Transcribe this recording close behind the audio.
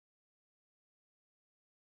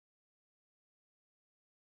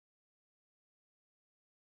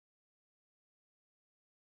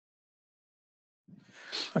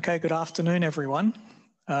Okay, good afternoon, everyone.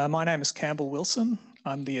 My name is Campbell Wilson.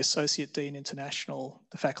 I'm the Associate Dean International,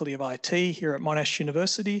 the Faculty of IT here at Monash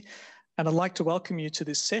University, and I'd like to welcome you to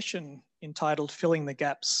this session entitled Filling the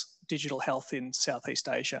Gaps, Digital Health in Southeast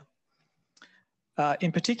Asia.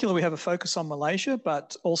 In particular, we have a focus on Malaysia,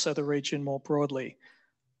 but also the region more broadly.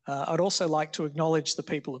 I'd also like to acknowledge the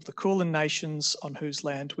people of the Kulin Nations on whose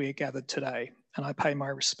land we are gathered today, and I pay my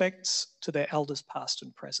respects to their elders past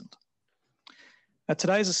and present.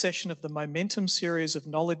 Today is a session of the Momentum series of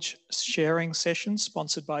knowledge sharing sessions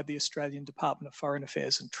sponsored by the Australian Department of Foreign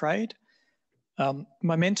Affairs and Trade.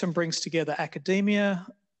 Momentum brings together academia,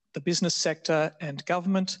 the business sector and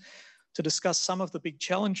government to discuss some of the big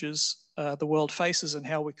challenges the world faces and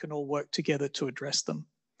how we can all work together to address them.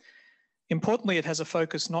 Importantly, it has a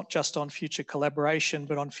focus not just on future collaboration,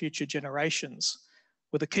 but on future generations,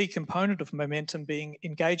 with a key component of Momentum being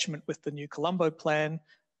engagement with the New Colombo Plan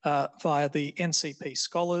via the NCP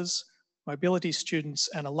scholars, mobility students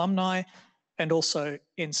and alumni, and also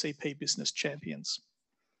NCP business champions.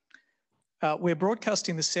 We're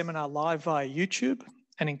broadcasting the seminar live via YouTube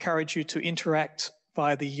and encourage you to interact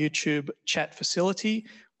via the YouTube chat facility,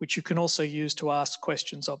 which you can also use to ask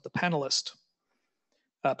questions of the panelists.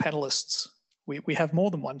 We have more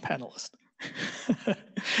than one panelist.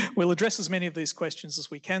 We'll address as many of these questions as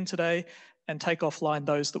we can today and take offline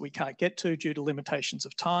those that we can't get to due to limitations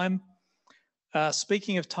of time.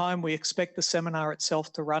 Speaking of time, we expect the seminar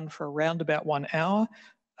itself to run for around about 1 hour.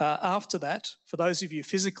 After that, for those of you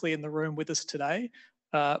physically in the room with us today,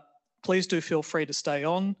 please do feel free to stay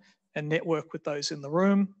on and network with those in the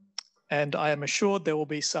room. And I am assured there will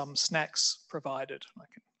be some snacks provided.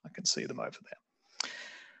 I can see them over there.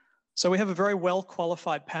 So we have a very well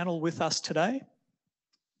qualified panel with us today.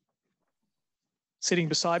 Sitting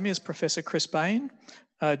beside me is Professor Chris Bain,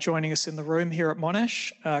 joining us in the room here at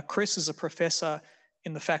Monash. Chris is a professor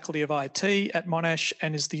in the Faculty of IT at Monash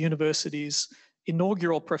and is the university's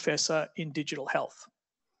inaugural professor in digital health.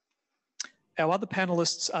 Our other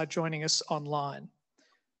panelists are joining us online.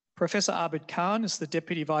 Professor Abid Khan is the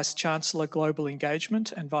Deputy Vice-Chancellor Global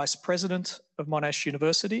Engagement and Vice President of Monash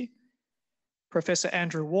University. Professor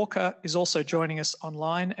Andrew Walker is also joining us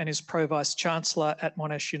online and is Pro-Vice Chancellor at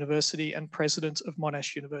Monash University and President of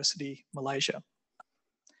Monash University, Malaysia.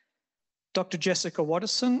 Dr. Jessica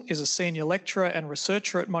Watterson is a Senior Lecturer and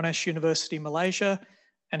Researcher at Monash University, Malaysia,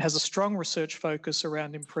 and has a strong research focus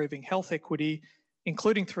around improving health equity,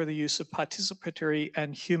 including through the use of participatory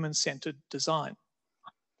and human-centred design.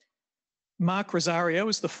 Mark Rosario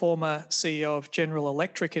is the former CEO of General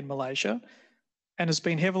Electric in Malaysia, and has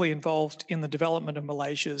been heavily involved in the development of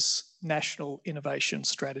Malaysia's National Innovation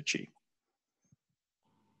Strategy.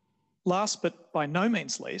 Last but by no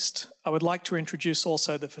means least, I would like to introduce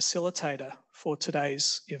also the facilitator for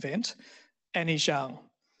today's event, Annie Zhang.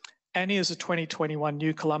 Annie is a 2021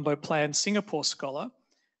 New Colombo Plan Singapore Scholar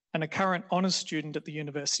and a current honours student at the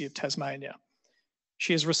University of Tasmania.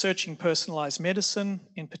 She is researching personalised medicine,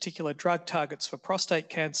 in particular drug targets for prostate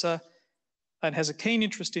cancer, and has a keen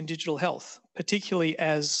interest in digital health, particularly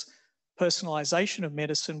as personalisation of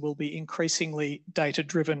medicine will be increasingly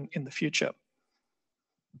data-driven in the future.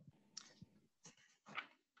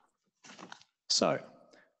 So,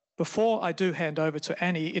 before I do hand over to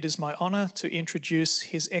Annie, it is my honour to introduce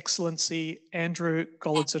His Excellency Andrew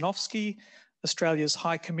Golodzanovsky, Australia's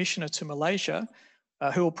High Commissioner to Malaysia,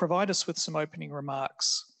 who will provide us with some opening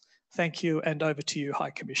remarks. Thank you, and over to you,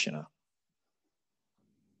 High Commissioner.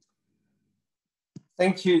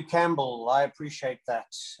 Thank you, Campbell. I appreciate that.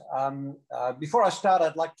 Before I start,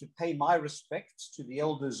 I'd like to pay my respects to the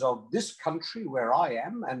elders of this country where I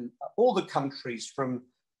am and all the countries from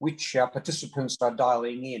which participants are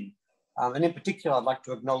dialing in. And in particular, I'd like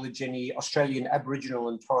to acknowledge any Australian Aboriginal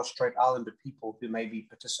and Torres Strait Islander people who may be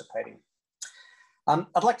participating.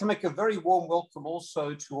 I'd like to make a very warm welcome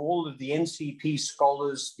also to all of the NCP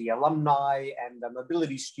scholars, the alumni and the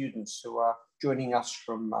mobility students who are joining us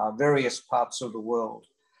from various parts of the world.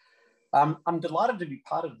 I'm delighted to be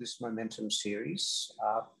part of this Momentum series,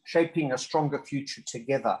 Shaping a Stronger Future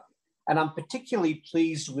Together. And I'm particularly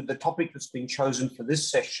pleased with the topic that's been chosen for this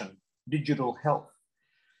session, digital health.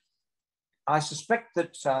 I suspect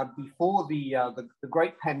that before the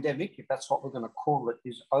great pandemic, if that's what we're going to call it,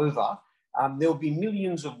 is over, there'll be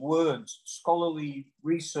millions of words, scholarly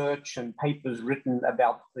research and papers written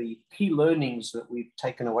about the key learnings that we've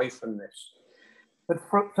taken away from this. But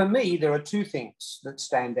for me, there are two things that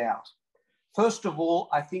stand out. First of all,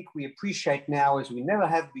 I think we appreciate now, as we never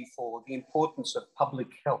have before, the importance of public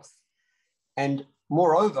health. And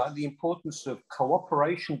moreover, the importance of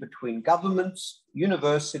cooperation between governments,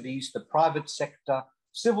 universities, the private sector,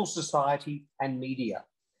 civil society, and media.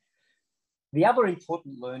 The other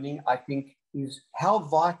important learning, I think, is how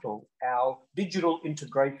vital our digital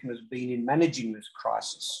integration has been in managing this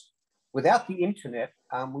crisis. Without the internet,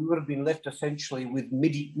 we would have been left essentially with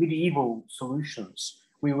medieval solutions.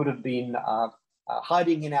 We would have been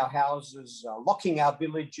hiding in our houses, locking our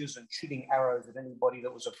villages and shooting arrows at anybody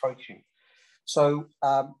that was approaching. So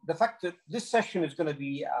the fact that this session is going to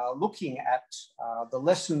be looking at the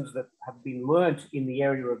lessons that have been learned in the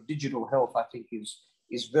area of digital health, I think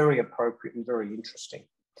is very appropriate and very interesting.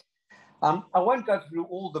 I won't go through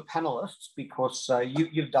all the panelists because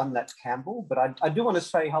you've done that, Campbell, but I do want to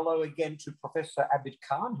say hello again to Professor Abid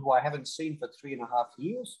Khan, who I haven't seen for 3.5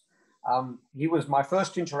 years. He was my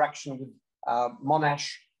first interaction with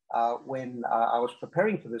Monash when I was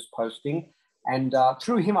preparing for this posting. And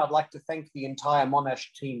through him, I'd like to thank the entire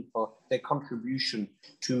Monash team for their contribution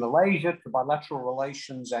to Malaysia, to bilateral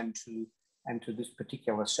relations, and to this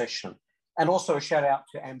particular session. And also a shout out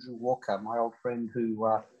to Andrew Walker, my old friend who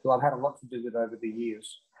I've had a lot to do with over the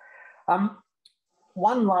years.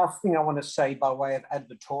 One last thing I want to say by way of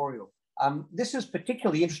advertorial. This is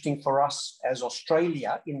particularly interesting for us as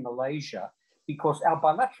Australia in Malaysia, because our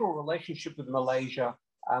bilateral relationship with Malaysia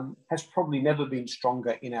has probably never been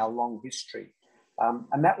stronger in our long history.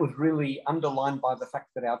 And that was really underlined by the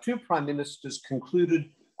fact that our two prime ministers concluded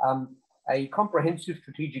a comprehensive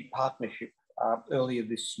strategic partnership earlier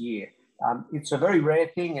this year. It's a very rare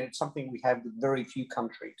thing, and it's something we have with very few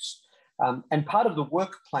countries. And part of the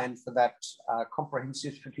work plan for that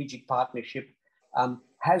comprehensive strategic partnership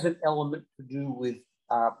has an element to do with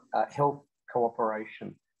health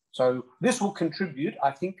cooperation. So this will contribute,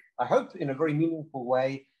 I hope, in a very meaningful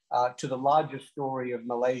way to the larger story of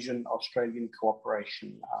Malaysian-Australian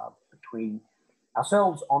cooperation between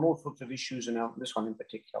ourselves on all sorts of issues, and this one in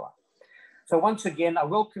particular. So once again, I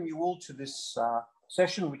welcome you all to this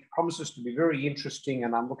session, which promises to be very interesting,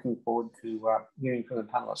 and I'm looking forward to hearing from the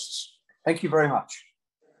panelists. Thank you very much.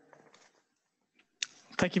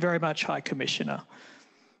 Thank you very much, High Commissioner.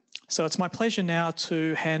 So it's my pleasure now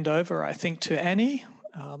to hand over, I think, to Annie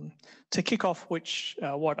to kick off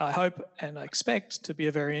what I hope and I expect to be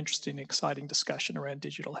a very interesting, exciting discussion around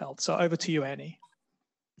digital health. So over to you, Annie.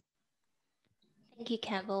 Thank you,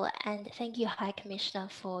 Campbell, and thank you, High Commissioner,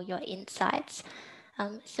 for your insights.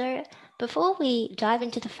 So before we dive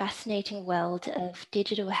into the fascinating world of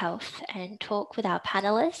digital health and talk with our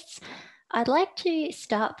panelists, I'd like to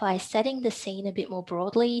start by setting the scene a bit more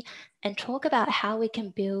broadly and talk about how we can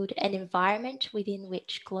build an environment within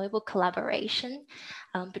which global collaboration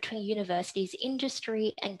between universities,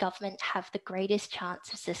 industry, and government have the greatest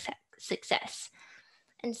chance of success.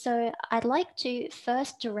 And so I'd like to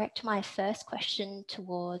first direct my first question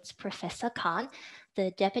towards Professor Khan,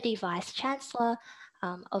 the Deputy Vice-Chancellor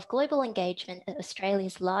of Global Engagement at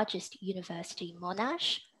Australia's largest university,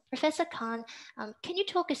 Monash. Professor Khan, can you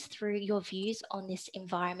talk us through your views on this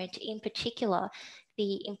environment, in particular,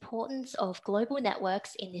 the importance of global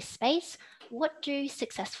networks in this space? What do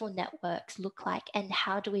successful networks look like, and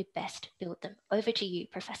how do we best build them? Over to you,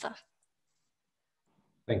 Professor.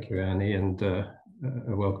 Thank you, Annie, and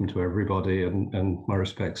welcome to everybody, and my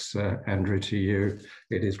respects, Andrew, to you.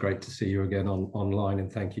 It is great to see you again online,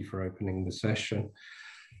 and thank you for opening the session.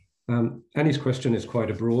 Annie's question is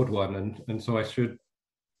quite a broad one, and so I should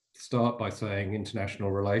start by saying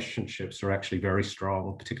international relationships are actually very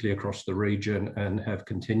strong, particularly across the region, and have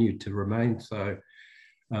continued to remain so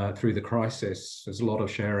through the crisis. There's a lot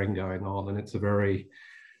of sharing going on, and it's a very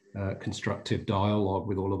constructive dialogue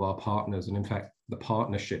with all of our partners. And in fact, the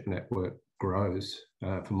partnership network grows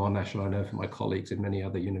for Monash, and I know for my colleagues in many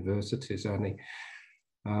other universities, Annie.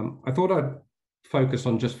 I thought I'd focus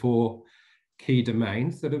on just 4 key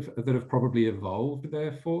domains that have probably evolved,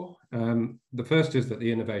 therefore. The first is that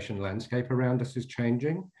the innovation landscape around us is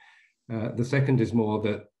changing. The second is more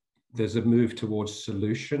that there's a move towards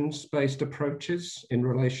solutions-based approaches in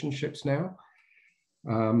relationships now.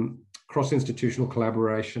 Cross-institutional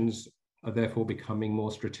collaborations are therefore becoming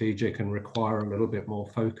more strategic and require a little bit more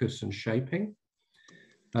focus and shaping.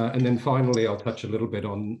 And then finally, I'll touch a little bit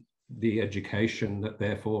on the education that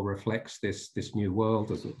therefore reflects this new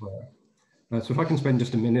world, as it were. So if I can spend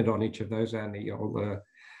just a minute on each of those, Annie,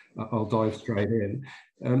 I'll dive straight in.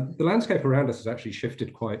 The landscape around us has actually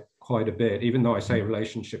shifted quite a bit. Even though I say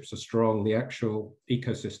relationships are strong, the actual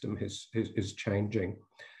ecosystem is changing.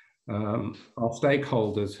 Our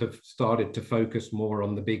stakeholders have started to focus more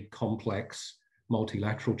on the big, complex,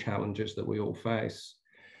 multilateral challenges that we all face.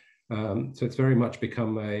 So it's very much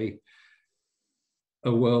become a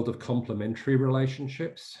world of complementary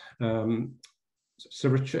relationships.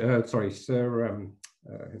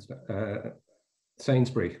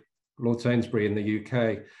 Sainsbury, Lord Sainsbury in the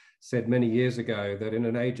UK, said many years ago that in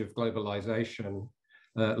an age of globalization,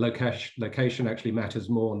 location actually matters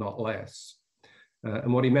more, not less.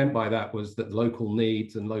 And what he meant by that was that local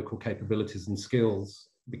needs and local capabilities and skills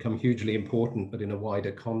become hugely important, but in a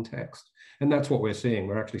wider context. And that's what we're seeing.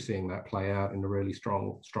 We're actually seeing that play out in a really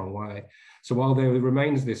strong way. So while there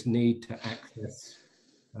remains this need to access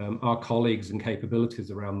our colleagues and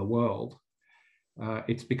capabilities around the world,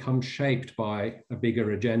 it's become shaped by a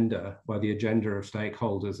bigger agenda, by the agenda of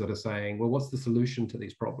stakeholders that are saying, well, what's the solution to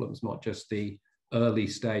these problems? Not just the early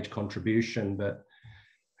stage contribution, but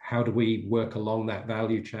how do we work along that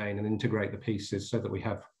value chain and integrate the pieces so that we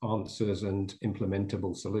have answers and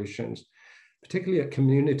implementable solutions, particularly at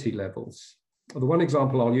community levels. The one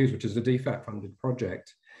example I'll use, which is a DFAT funded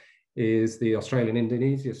project, is the Australian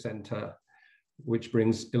Indonesia Centre, which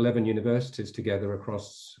brings 11 universities together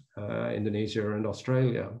across Indonesia and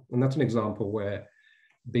Australia. And that's an example where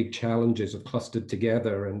big challenges have clustered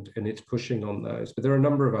together and it's pushing on those. But there are a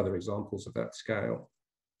number of other examples of that scale.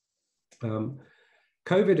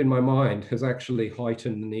 COVID, in my mind, has actually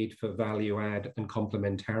heightened the need for value add and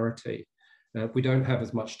complementarity. We don't have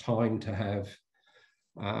as much time to have,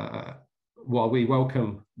 while we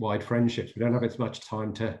welcome wide friendships, we don't have as much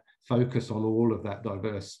time to focus on all of that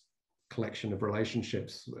diverse collection of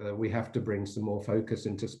relationships. We have to bring some more focus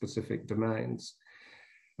into specific domains.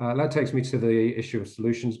 That takes me to the issue of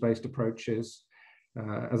solutions-based approaches.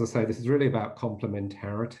 As I say, this is really about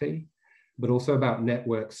complementarity, but also about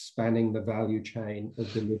networks spanning the value chain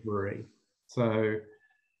of delivery. So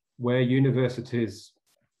where universities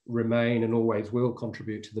remain and always will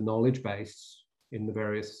contribute to the knowledge base in the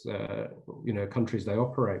various countries they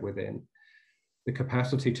operate within, the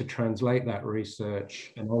capacity to translate that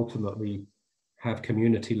research and ultimately have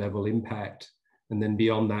community level impact, and then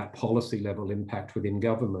beyond that policy level impact within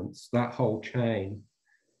governments, that whole chain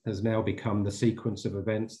has now become the sequence of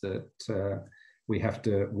events that we have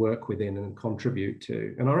to work within and contribute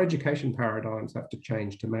to. And our education paradigms have to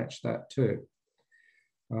change to match that too.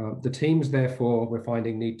 The teams, therefore, we're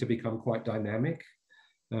finding need to become quite dynamic,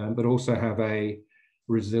 but also have a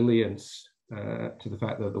resilience to the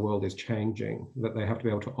fact that the world is changing, that they have to be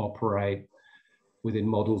able to operate within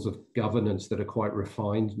models of governance that are quite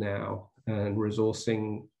refined now and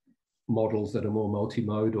resourcing models that are more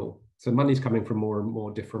multimodal. So money's coming from more and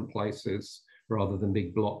more different places rather than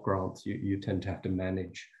big block grants. You tend to have to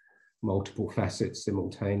manage multiple facets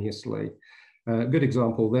simultaneously. A good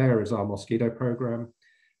example there is our Mosquito program.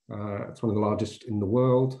 It's one of the largest in the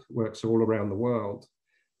world, works all around the world.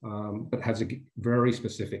 But has very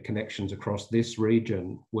specific connections across this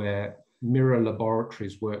region where mirror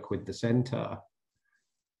laboratories work with the centre,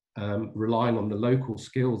 relying on the local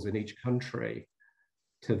skills in each country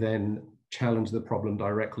to then challenge the problem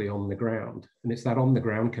directly on the ground. And it's that on the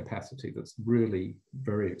ground capacity that's really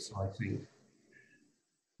very exciting.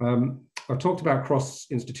 I've talked about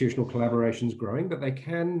cross-institutional collaborations growing, but they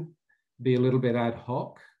can be a little bit ad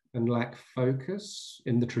hoc and lack focus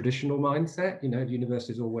in the traditional mindset. You know,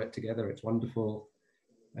 universities all work together, it's wonderful.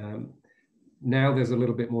 Now there's a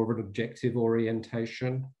little bit more of an objective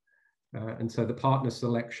orientation. And so the partner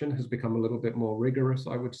selection has become a little bit more rigorous,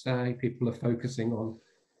 I would say. People are focusing on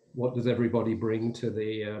what does everybody bring to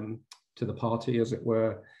the party, as it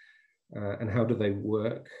were, and how do they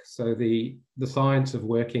work. So the science of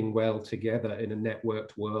working well together in a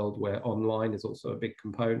networked world where online is also a big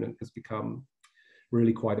component has become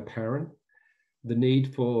really quite apparent. The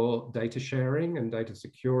need for data sharing and data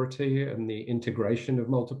security and the integration of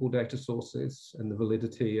multiple data sources and the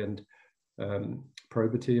validity and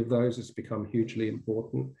probity of those has become hugely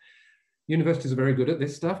important. Universities are very good at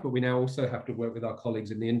this stuff, but we now also have to work with our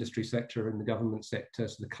colleagues in the industry sector and the government sector,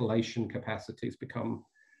 so the collation capacity has become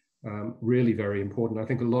really very important. I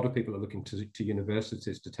think a lot of people are looking to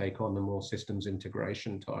universities to take on the more systems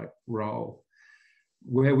integration type role.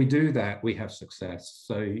 Where we do that, we have success.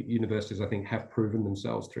 So universities, I think, have proven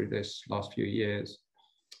themselves through this last few years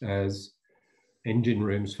as engine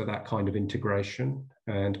rooms for that kind of integration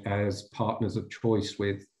and as partners of choice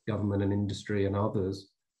with government and industry and others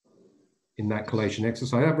in that collation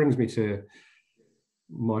exercise. That brings me to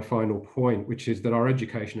my final point, which is that our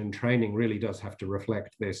education and training really does have to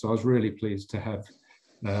reflect this. So I was really pleased to have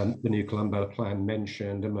the new Colombo plan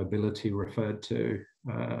mentioned and mobility referred to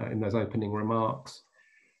in those opening remarks.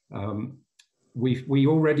 We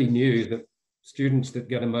already knew that students that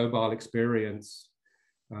get a mobile experience,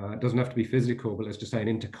 doesn't have to be physical, but let's just say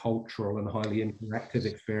an intercultural and highly interactive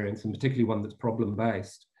experience, and particularly one that's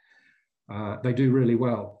problem-based, they do really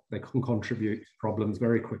well. They can contribute to problems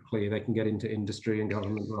very quickly. They can get into industry and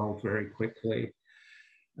government roles very quickly.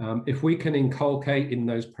 If we can inculcate in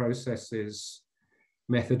those processes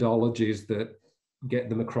methodologies that get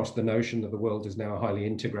them across the notion that the world is now a highly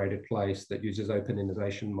integrated place that uses open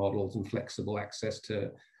innovation models and flexible access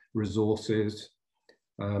to resources.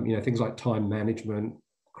 Things like time management,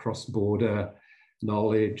 cross-border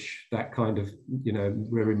knowledge, that kind of,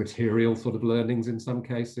 very material sort of learnings in some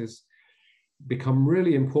cases become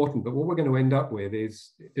really important. But what we're going to end up with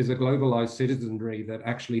is a globalized citizenry that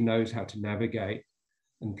actually knows how to navigate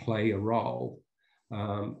and play a role.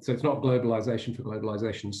 So it's not globalization for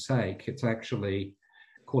globalization's sake. It's actually,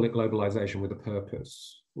 call it globalization with a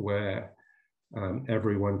purpose, where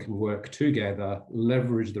everyone can work together,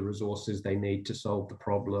 leverage the resources they need to solve the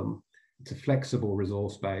problem. It's a flexible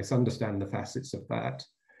resource base, understand the facets of that.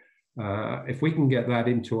 If we can get that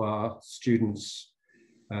into our students,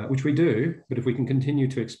 which we do, but if we can continue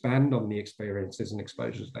to expand on the experiences and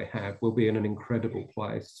exposures they have, we'll be in an incredible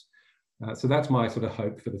place. So that's my sort of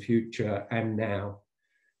hope for the future and now,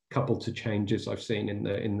 coupled to changes I've seen in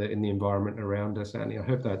the environment around us. Annie, I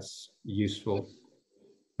hope that's useful.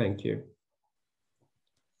 Thank you.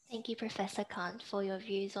 Thank you, Professor Khan, for your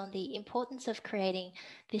views on the importance of creating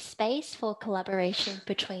this space for collaboration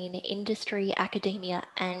between industry, academia,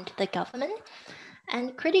 and the government.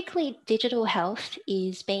 And critically, digital health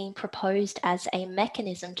is being proposed as a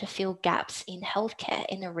mechanism to fill gaps in healthcare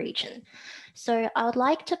in the region. So I would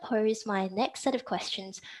like to pose my next set of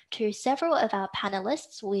questions to several of our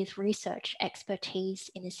panelists with research expertise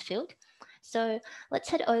in this field. So let's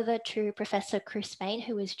head over to Professor Chris Bain,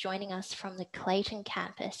 who is joining us from the Clayton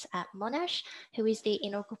campus at Monash, who is the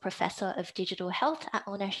inaugural professor of digital health at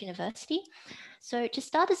Monash University. So to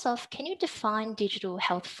start us off, can you define digital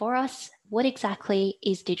health for us? What exactly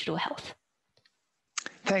is digital health?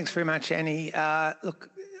 Thanks very much, Annie. Look,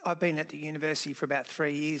 I've been at the university for about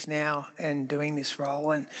 3 years now and doing this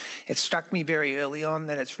role, and it struck me very early on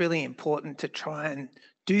that it's really important to try and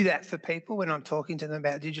do that for people when I'm talking to them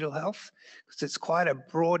about digital health, because it's quite a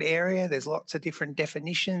broad area. There's lots of different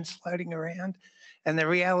definitions floating around. And the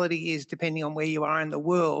reality is, depending on where you are in the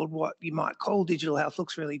world, what you might call digital health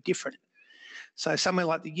looks really different. So somewhere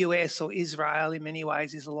like the US or Israel in many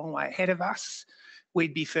ways is a long way ahead of us.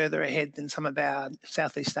 We'd be further ahead than some of our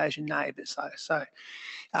Southeast Asian neighbours.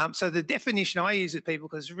 So the definition I use with people,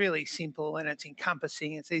 because it's really simple and it's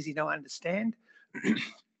encompassing, it's easy to understand,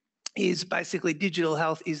 is basically digital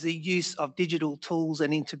health is the use of digital tools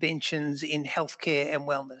and interventions in healthcare and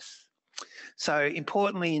wellness. So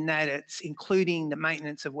importantly in that, it's including the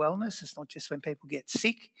maintenance of wellness. It's not just when people get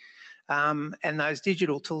sick. And those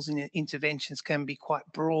digital tools and interventions can be quite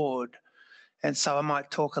broad. And so I might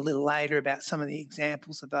talk a little later about some of the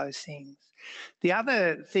examples of those things. The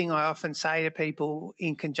other thing I often say to people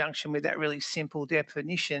in conjunction with that really simple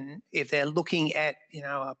definition, if they're looking at,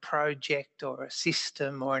 a project or a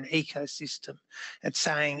system or an ecosystem and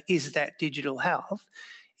saying, is that digital health,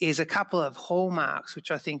 is a couple of hallmarks which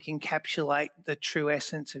I think encapsulate the true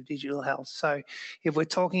essence of digital health. So if we're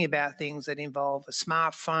talking about things that involve a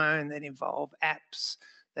smartphone, that involve apps,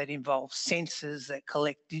 that involve sensors that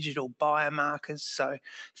collect digital biomarkers, so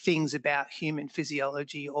things about human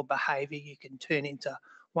physiology or behaviour you can turn into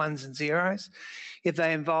ones and zeros. If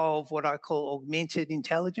they involve what I call augmented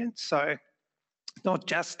intelligence, so not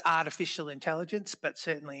just artificial intelligence, but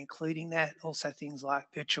certainly including that, also things like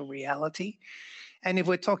virtual reality. And if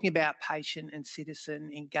we're talking about patient and citizen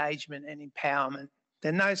engagement and empowerment,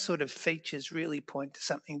 then those sort of features really point to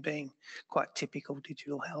something being quite typical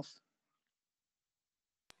digital health.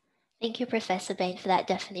 Thank you, Professor Bain, for that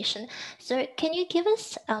definition. So can you give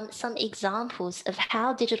us some examples of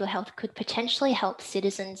how digital health could potentially help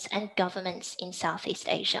citizens and governments in Southeast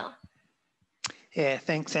Asia? Yeah,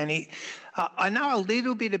 thanks, Annie. I know a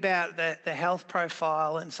little bit about the health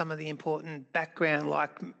profile and some of the important background,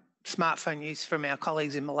 like smartphone use from our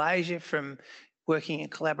colleagues in Malaysia, from working in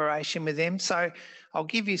collaboration with them. So I'll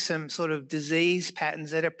give you some sort of disease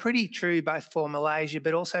patterns that are pretty true both for Malaysia,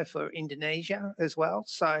 but also for Indonesia as well.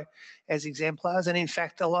 So as exemplars, and in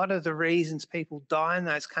fact, a lot of the reasons people die in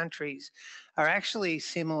those countries are actually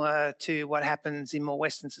similar to what happens in more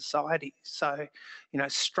Western societies. So,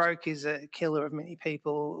 stroke is a killer of many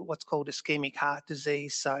people, what's called ischemic heart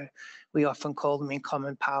disease. So we often call them in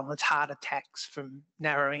common parlance heart attacks from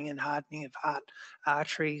narrowing and hardening of heart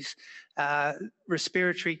arteries.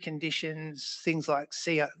 Respiratory conditions, things like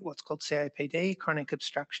what's called COPD, chronic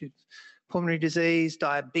obstructive pulmonary disease,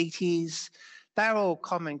 diabetes, they're all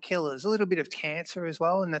common killers. A little bit of cancer as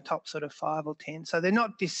well in the top sort of 5 or 10. So they're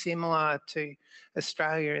not dissimilar to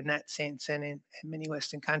Australia in that sense and in many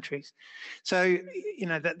Western countries. So,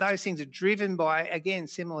 those things are driven by, again,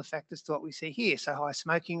 similar factors to what we see here. So high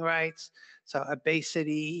smoking rates, so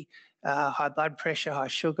obesity, high blood pressure, high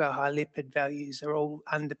sugar, high lipid values are all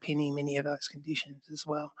underpinning many of those conditions as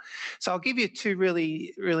well. So I'll give you two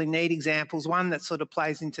really, really neat examples, one that sort of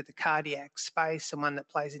plays into the cardiac space and one that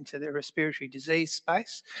plays into the respiratory disease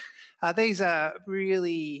space. These are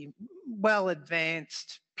really well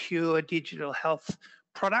advanced, pure digital health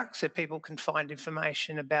products that people can find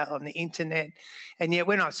information about on the internet. And yet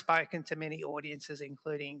when I've spoken to many audiences,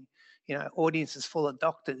 including audiences full of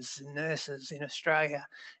doctors and nurses in Australia,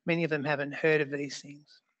 many of them haven't heard of these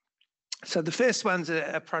things. So the first one's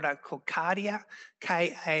a product called Kardia,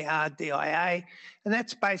 K-A-R-D-I-A, and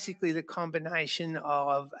that's basically the combination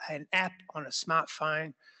of an app on a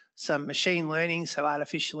smartphone, some machine learning, so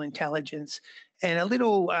artificial intelligence, and a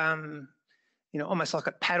little almost like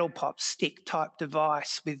a paddle pop stick type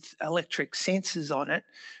device with electric sensors on it,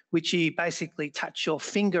 which you basically touch your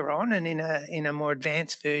finger on, and in a more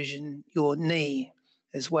advanced version, your knee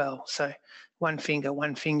as well. So one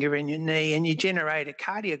finger in your knee, and you generate a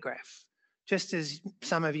cardiograph, just as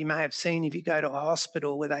some of you may have seen if you go to a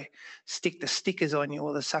hospital where they stick the stickers on you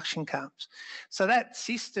or the suction cups. So that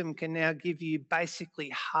system can now give you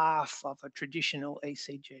basically half of a traditional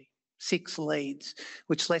ECG. 6 leads,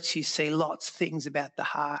 which lets you see lots of things about the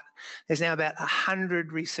heart. There's now about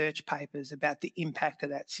 100 research papers about the impact of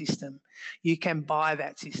that system. You can buy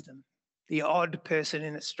that system. The odd person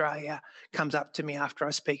in Australia comes up to me after I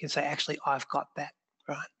speak and say, actually, I've got that,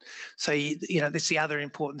 right? So, that's the other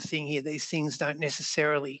important thing here. These things don't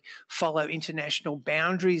necessarily follow international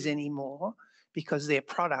boundaries anymore because they're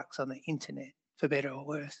products on the internet, for better or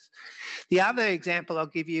worse. The other example I'll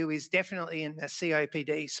give you is definitely in the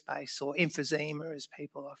COPD space, or emphysema as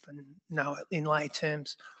people often know it in lay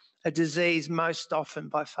terms, a disease most often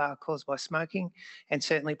by far caused by smoking and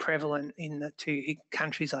certainly prevalent in the 2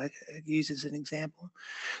 countries I use as an example.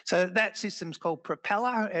 So that system's called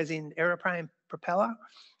Propeller, as in aeroplane propeller.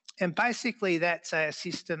 And basically that's a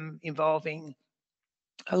system involving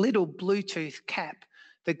a little Bluetooth cap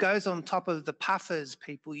that goes on top of the puffers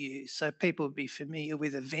people use. So people would be familiar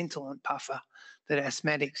with a Ventolin puffer that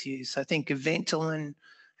asthmatics use. So think of Ventolin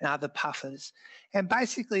and other puffers. And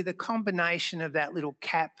basically the combination of that little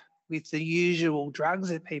cap with the usual drugs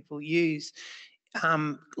that people use,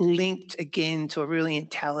 linked again to a really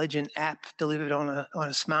intelligent app delivered on a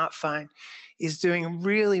smartphone, is doing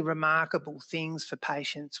really remarkable things for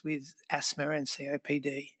patients with asthma and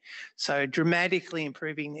COPD. So dramatically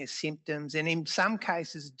improving their symptoms, and in some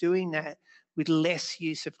cases doing that with less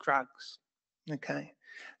use of drugs, okay?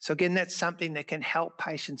 So again, that's something that can help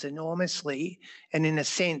patients enormously, and in a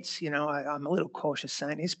sense, I'm a little cautious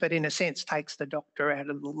saying this, but in a sense takes the doctor out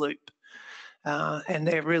of the loop. And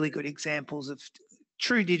they're really good examples of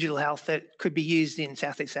true digital health that could be used in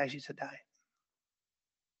Southeast Asia today.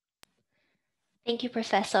 Thank you,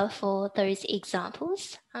 Professor, for those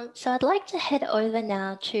examples. So I'd like to head over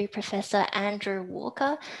now to Professor Andrew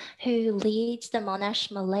Walker, who leads the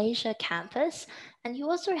Monash Malaysia campus. And you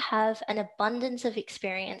also have an abundance of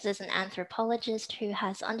experience as an anthropologist who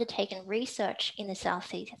has undertaken research in the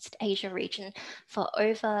Southeast Asia region for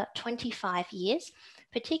over 25 years,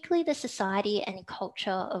 particularly the society and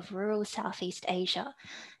culture of rural Southeast Asia.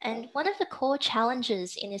 And one of the core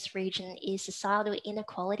challenges in this region is societal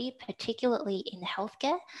inequality, particularly in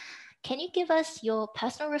healthcare. Can you give us your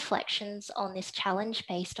personal reflections on this challenge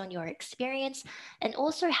based on your experience, and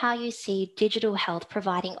also how you see digital health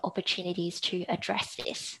providing opportunities to address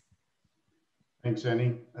this? Thanks,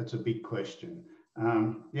 Annie. That's a big question.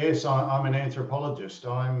 Yes, I'm an anthropologist.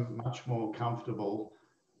 I'm much more comfortable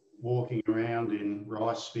walking around in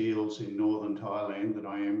rice fields in northern Thailand than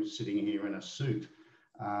I am sitting here in a suit.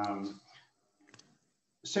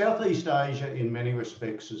 Southeast Asia, in many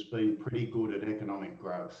respects, has been pretty good at economic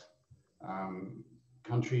growth.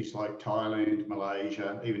 Countries like Thailand,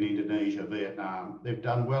 Malaysia, even Indonesia, Vietnam, they've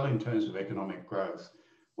done well in terms of economic growth.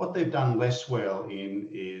 What they've done less well in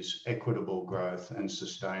is equitable growth and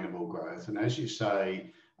sustainable growth. And as you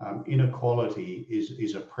say, inequality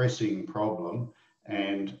is a pressing problem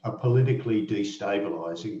and a politically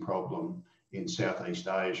destabilising problem in Southeast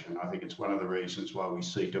Asia. And I think it's one of the reasons why we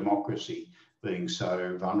see democracy being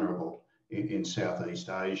so vulnerable in Southeast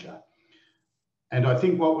Asia. And I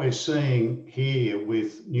think what we're seeing here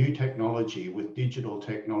with new technology, with digital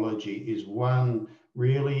technology, is one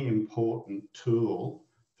really important tool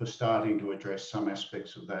for starting to address some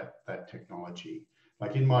aspects of that technology.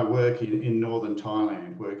 Like in my work in northern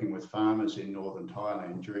Thailand, working with farmers in northern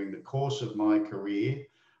Thailand, during the course of my career,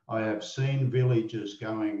 I have seen villages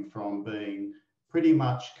going from being pretty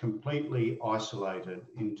much completely isolated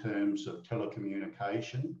in terms of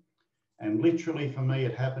telecommunication. And literally for me,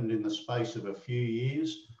 it happened in the space of a few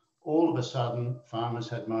years. all of a sudden farmers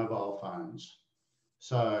had mobile phones.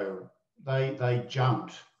 So they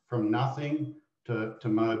jumped from nothing to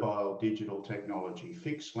mobile digital technology.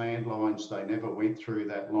 Fixed landlines, they never went through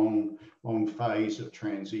that long phase of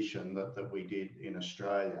transition that we did in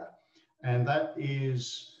Australia. And that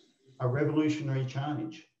is a revolutionary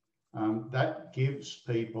change. That gives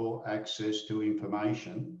people access to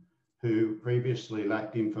information who previously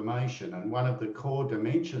lacked information. And one of the core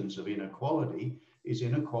dimensions of inequality is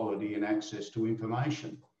inequality in access to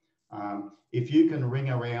information. If you can ring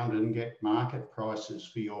around and get market prices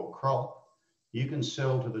for your crop, you can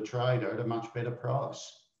sell to the trader at a much better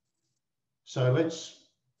price. So let's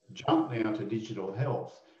jump now to digital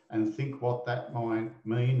health and think what that might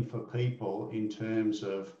mean for people in terms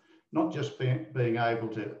of not just being able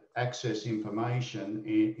to access information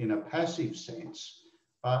in a passive sense,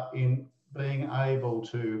 but in being able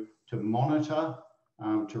to monitor,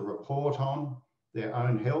 to report on their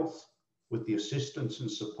own health with the assistance and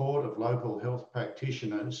support of local health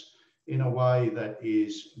practitioners in a way that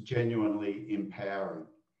is genuinely empowering.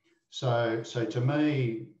 So to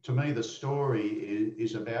me, the story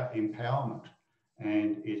is about empowerment,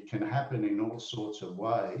 and it can happen in all sorts of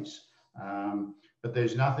ways. But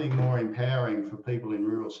there's nothing more empowering for people in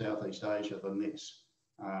rural Southeast Asia than this.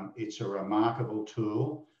 It's a remarkable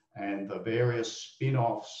tool, and the various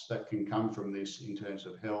spin-offs that can come from this in terms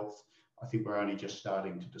of health, I think we're only just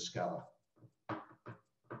starting to discover.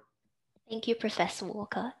 Thank you, Professor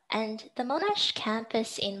Walker. And the Monash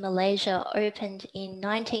campus in Malaysia opened in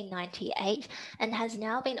 1998 and has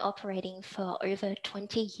now been operating for over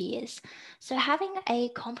 20 years. So having a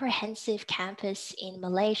comprehensive campus in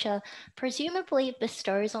Malaysia presumably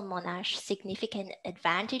bestows on Monash significant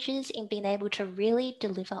advantages in being able to really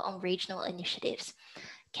deliver on regional initiatives.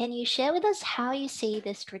 Can you share with us how you see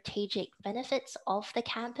the strategic benefits of the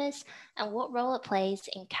campus and what role it plays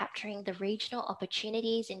in capturing the regional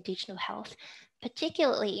opportunities in digital health,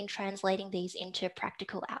 particularly in translating these into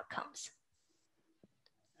practical outcomes?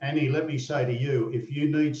 Annie, let me say to you, if you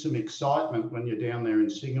need some excitement when you're down there in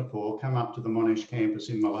Singapore, come up to the Monash campus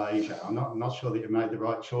in Malaysia. I'm not sure that you made the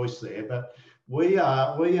right choice there, but we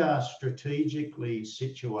are strategically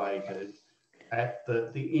situated at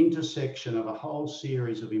the intersection of a whole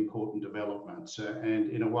series of important developments. And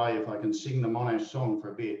in a way, if I can sing the Monash song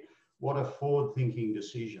for a bit, what a forward-thinking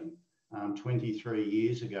decision 23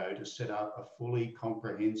 years ago to set up a fully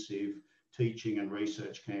comprehensive teaching and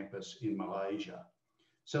research campus in Malaysia.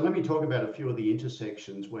 So let me talk about a few of the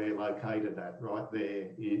intersections we're located at right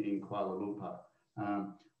there in Kuala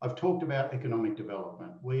Lumpur. I've talked about economic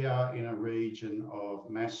development. We are in a region of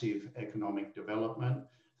massive economic development,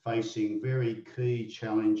 facing very key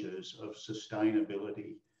challenges of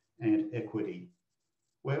sustainability and equity.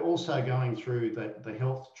 We're also going through the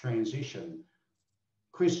health transition.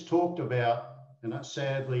 Chris talked about,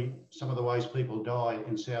 sadly, some of the ways people die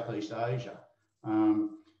in Southeast Asia.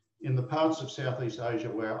 In the parts of Southeast Asia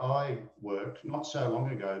where I worked, not so long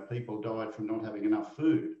ago, people died from not having enough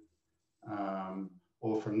food,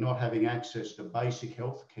 or from not having access to basic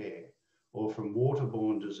health care, or from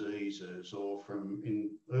waterborne diseases, or from,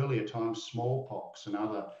 in earlier times, smallpox and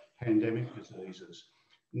other pandemic diseases.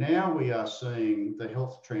 Now we are seeing the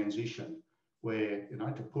health transition where,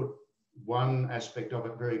 to put one aspect of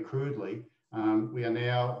it very crudely, we are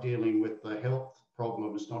now dealing with the health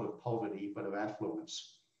problems, not of poverty, but of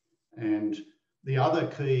affluence. And the other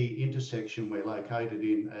key intersection we're located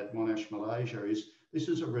in at Monash, Malaysia is this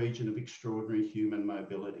is a region of extraordinary human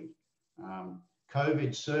mobility.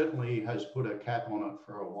 COVID certainly has put a cap on it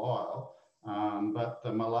for a while, but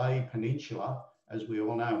the Malay Peninsula, as we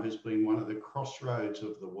all know, has been one of the crossroads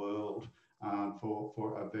of the world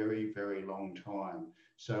for a very, very long time.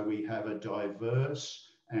 So we have a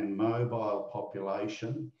diverse and mobile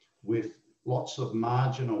population with lots of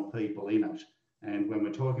marginal people in it. And when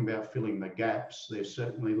we're talking about filling the gaps, there's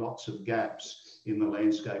certainly lots of gaps in the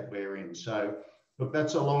landscape we're in. So look,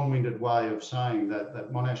 that's a long-winded way of saying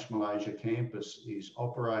that Monash Malaysia campus is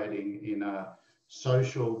operating in a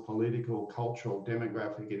social, political, cultural,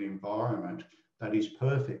 demographic and environment that is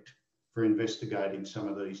perfect for investigating some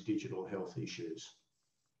of these digital health issues.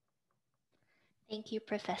 Thank you,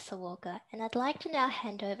 Professor Walker. And I'd like to now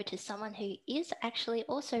hand over to someone who is actually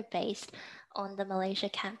also based on the Malaysia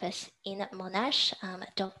campus in Monash,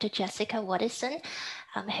 Dr. Jessica Watterson,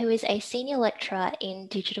 who is a senior lecturer in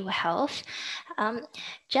digital health.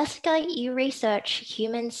 Jessica, you research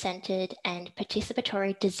human-centered and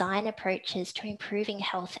participatory design approaches to improving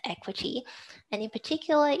health equity. And in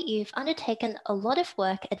particular, you've undertaken a lot of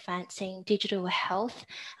work advancing digital health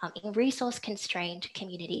in resource-constrained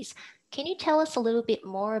communities. Can you tell us a little bit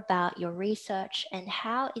more about your research and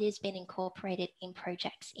how it has been incorporated in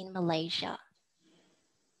projects in Malaysia?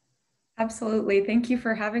 Absolutely. Thank you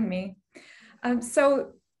for having me.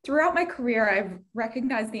 So throughout my career, I've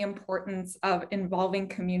recognized the importance of involving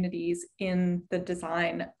communities in the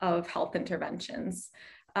design of health interventions.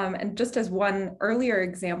 And just as one earlier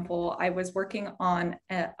example, I was working on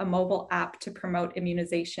a mobile app to promote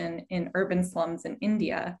immunization in urban slums in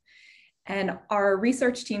India. And our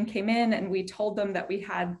research team came in and we told them that we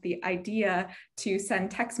had the idea to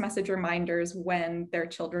send text message reminders when their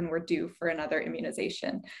children were due for another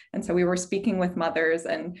immunization. And so we were speaking with mothers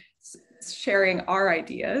and sharing our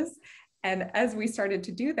ideas. And as we started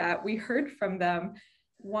to do that, we heard from them,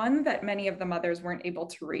 one, that many of the mothers weren't able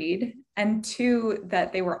to read, and two,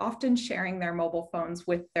 that they were often sharing their mobile phones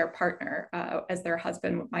with their partner. As their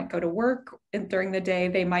husband might go to work during the day,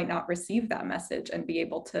 they might not receive that message and be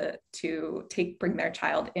able to bring their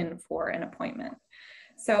child in for an appointment.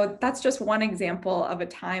 So that's just one example of a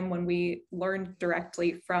time when we learned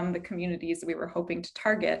directly from the communities we were hoping to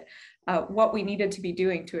target what we needed to be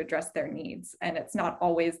doing to address their needs. And it's not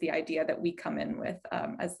always the idea that we come in with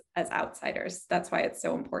as outsiders. That's why it's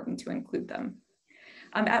so important to include them.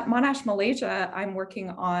 At Monash Malaysia, I'm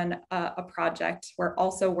working on a project. We're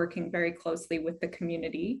also working very closely with the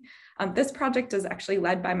community. This project is actually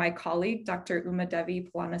led by my colleague, Dr. Uma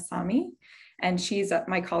Devi Pulanasamy, and she's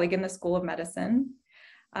my colleague in the School of Medicine.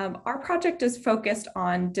 Our project is focused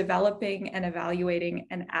on developing and evaluating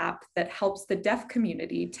an app that helps the deaf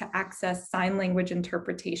community to access sign language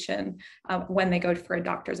interpretation when they go for a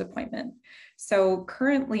doctor's appointment. So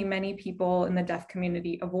currently, many people in the deaf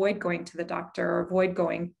community avoid going to the doctor or avoid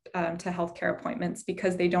going to healthcare appointments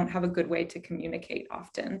because they don't have a good way to communicate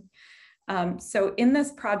often. So in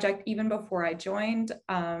this project, even before I joined,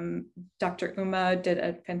 Dr. Uma did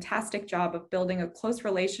a fantastic job of building a close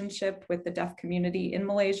relationship with the deaf community in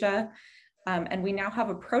Malaysia. And we now have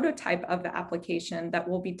a prototype of the application that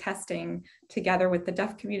we'll be testing together with the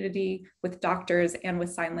deaf community, with doctors, and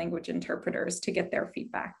with sign language interpreters to get their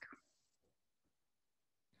feedback.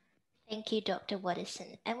 Thank you, Dr.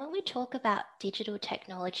 Watterson. And when we talk about digital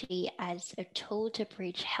technology as a tool to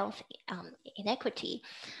bridge health inequity,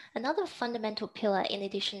 another fundamental pillar, in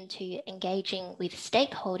addition to engaging with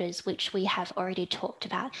stakeholders, which we have already talked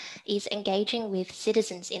about, is engaging with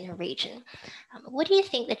citizens in a region. What do you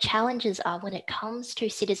think the challenges are when it comes to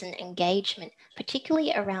citizen engagement,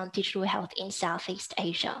 particularly around digital health in Southeast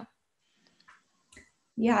Asia?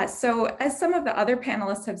 Yeah, so as some of the other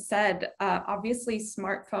panelists have said, obviously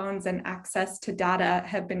smartphones and access to data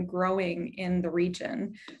have been growing in the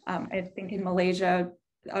region. I think in Malaysia,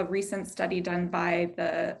 a recent study done by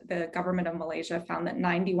the government of Malaysia found that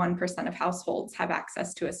 91% of households have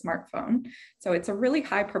access to a smartphone. So it's a really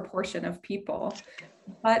high proportion of people.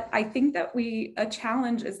 But I think that a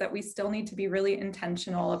challenge is that we still need to be really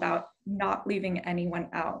intentional about not leaving anyone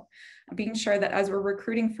out, being sure that as we're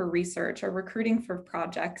recruiting for research or recruiting for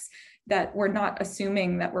projects, that we're not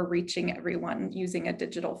assuming that we're reaching everyone using a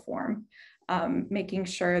digital form, making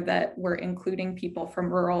sure that we're including people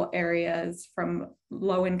from rural areas, from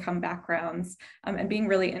low-income backgrounds, and being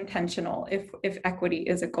really intentional if equity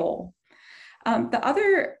is a goal. The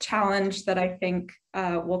other challenge that I think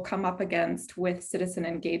we'll come up against with citizen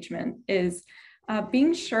engagement is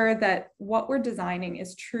being sure that what we're designing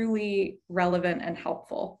is truly relevant and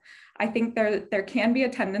helpful. I think there can be a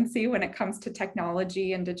tendency when it comes to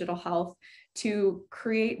technology and digital health to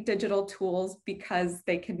create digital tools because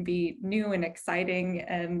they can be new and exciting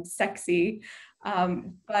and sexy,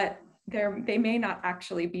 but they may not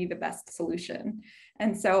actually be the best solution.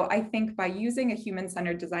 And so I think by using a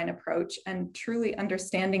human-centered design approach and truly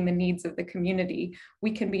understanding the needs of the community, we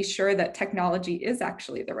can be sure that technology is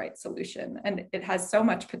actually the right solution. And it has so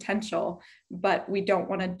much potential, but we don't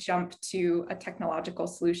want to jump to a technological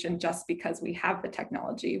solution just because we have the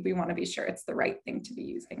technology. We want to be sure it's the right thing to be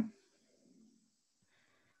using.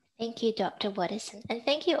 Thank you, Dr. Watterson. And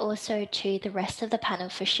thank you also to the rest of the panel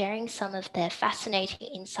for sharing some of their fascinating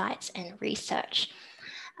insights and research.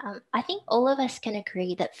 I think all of us can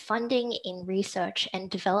agree that funding in research and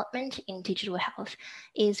development in digital health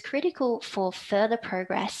is critical for further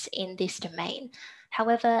progress in this domain.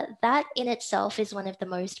 However, that in itself is one of the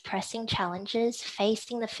most pressing challenges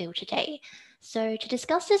facing the field today. So to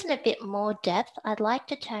discuss this in a bit more depth, I'd like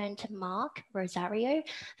to turn to Mark Rosario,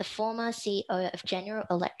 the former CEO of General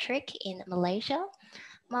Electric in Malaysia.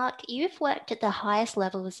 Mark, you've worked at the highest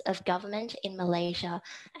levels of government in Malaysia,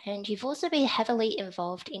 and you've also been heavily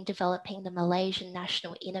involved in developing the Malaysian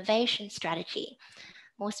National Innovation Strategy.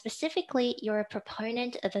 More specifically, you're a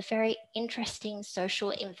proponent of a very interesting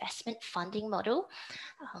social investment funding model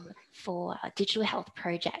for digital health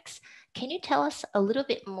projects. Can you tell us a little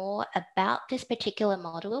bit more about this particular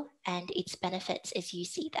model and its benefits as you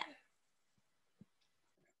see them?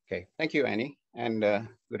 Okay, thank you, Annie, and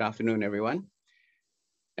good afternoon, everyone.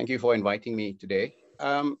 Thank you for inviting me today.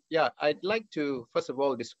 Yeah, I'd like to, first of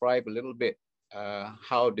all, describe a little bit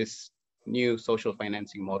how this new social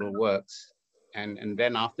financing model works. And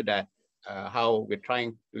then after that, how we're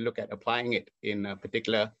trying to look at applying it in a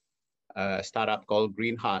particular startup called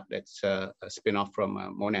Greenheart, that's a spin-off from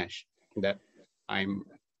Monash that I'm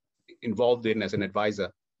involved in as an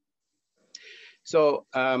advisor. So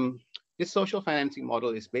this social financing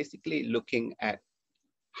model is basically looking at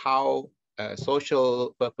how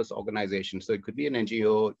social purpose organizations, so it could be an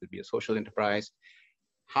NGO, it could be a social enterprise,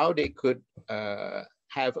 how they could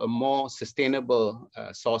have a more sustainable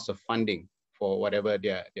source of funding for whatever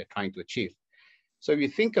they're trying to achieve. So if you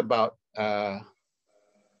think about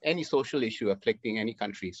any social issue afflicting any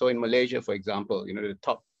country, so in Malaysia, for example, you know, the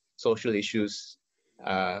top social issues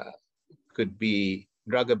could be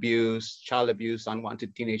drug abuse, child abuse,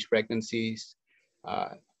 unwanted teenage pregnancies,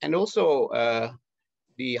 and also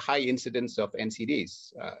the high incidence of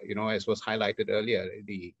NCDs, you know, as was highlighted earlier,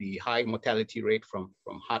 the high mortality rate from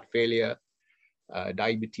heart failure,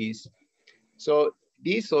 diabetes. So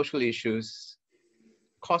these social issues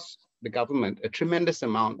cost the government a tremendous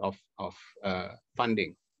amount of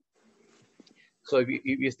funding. So if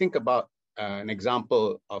you think about an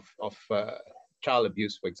example of child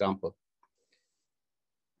abuse, for example,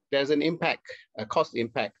 there's an impact, a cost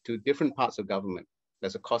impact to different parts of government.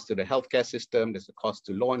 There's a cost to the healthcare system, there's a cost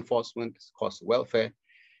to law enforcement, there's a cost to welfare.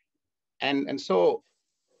 And so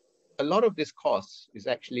a lot of this cost is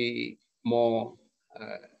actually more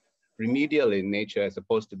remedial in nature as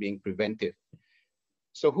opposed to being preventive.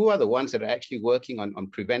 So who are the ones that are actually working on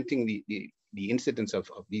preventing the incidence of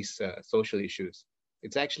these social issues?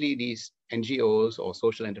 It's actually these NGOs or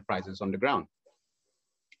social enterprises on the ground.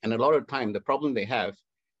 And a lot of time, the problem they have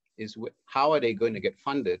is how are they going to get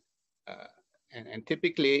funded? And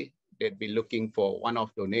typically, they'd be looking for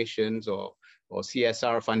one-off donations or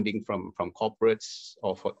CSR funding from corporates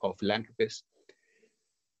or philanthropists.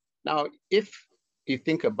 Now, if you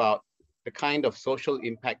think about the kind of social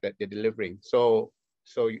impact that they're delivering, so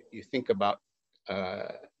you think about,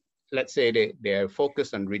 let's say they're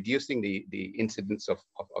focused on reducing the incidence of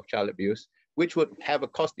child abuse, which would have a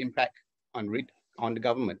cost impact on the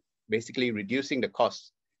government, basically reducing the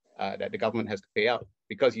costs that the government has to pay out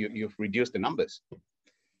because you've reduced the numbers.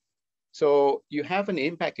 So you have an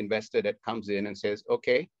impact investor that comes in and says,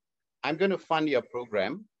 okay, I'm going to fund your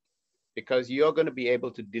program because you're going to be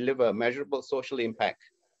able to deliver measurable social impact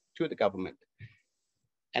to the government.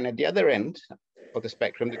 And at the other end of the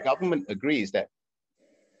spectrum, the government agrees that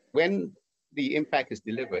when the impact is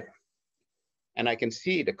delivered, and I can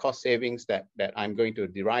see the cost savings that I'm going to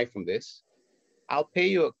derive from this, I'll pay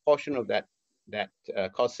you a portion of that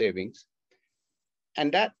cost savings.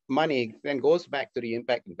 And that money then goes back to the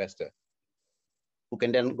impact investor, who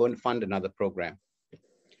can then go and fund another program.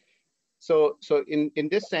 So in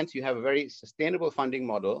this sense, you have a very sustainable funding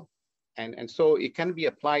model. And so it can be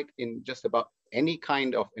applied in just about any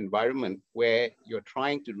kind of environment where you're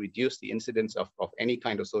trying to reduce the incidence of any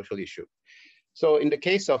kind of social issue. So in the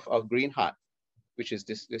case of Greenheart, which is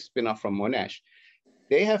this spin-off from Monash,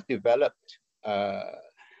 they have developed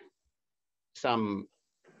some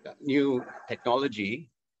new technology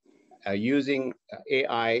using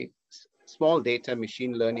AI, small data,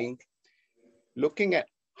 machine learning, looking at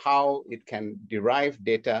how it can derive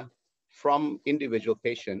data from individual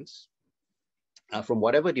patients from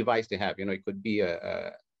whatever device they have. You know, it could be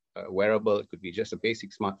a wearable, it could be just a basic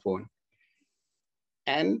smartphone,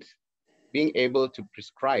 and being able to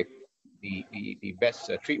prescribe the best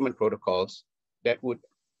treatment protocols that would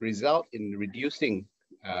result in reducing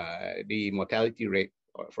the mortality rate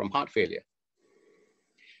from heart failure.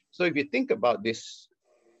 So if you think about this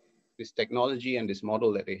technology and this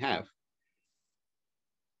model that they have,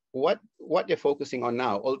 what they're focusing on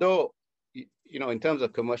now, although, you know, in terms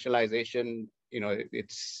of commercialization, you know,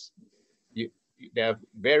 there are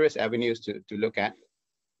various avenues to look at.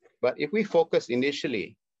 But if we focus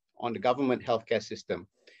initially on the government healthcare system,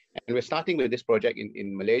 and we're starting with this project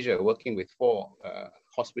in Malaysia, working with 4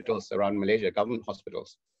 hospitals around Malaysia, government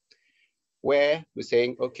hospitals. where we're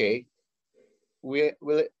saying, okay,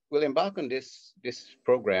 we'll embark on this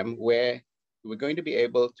program where we're going to be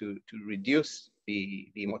able to reduce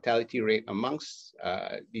the mortality rate amongst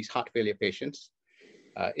these heart failure patients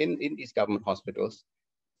in these government hospitals.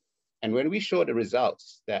 And when we show the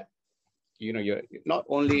results that, you're not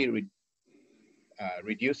only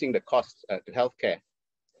reducing the costs to healthcare,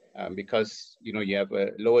 because, you have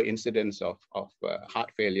a lower incidence of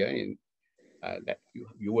heart failure that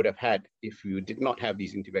you would have had if you did not have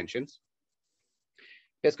these interventions,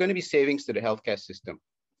 there's going to be savings to the healthcare system.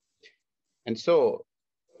 And so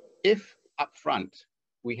if upfront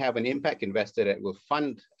we have an impact investor that will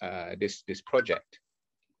fund this project,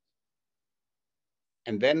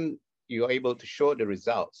 and then you're able to show the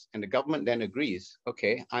results, and the government then agrees,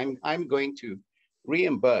 okay, I'm going to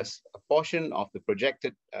reimburse a portion of the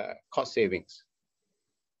projected cost savings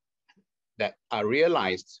that are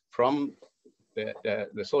realized from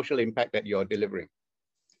the social impact that you're delivering.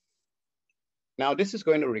 Now, this is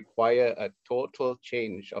going to require a total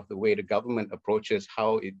change of the way the government approaches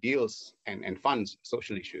how it deals and funds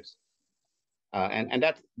social issues. And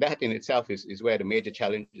that in itself is where the major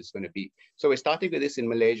challenge is going to be. So we're starting with this in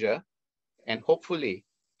Malaysia, and hopefully,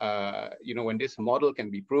 when this model can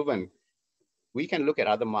be proven, we can look at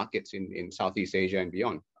other markets in Southeast Asia and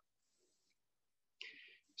beyond.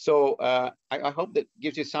 So I hope that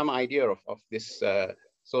gives you some idea of this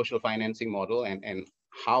social financing model and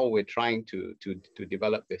how we're trying to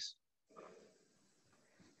develop this.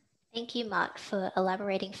 Thank you, Mark, for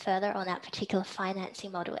elaborating further on that particular financing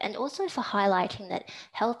model, and also for highlighting that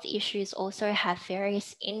health issues also have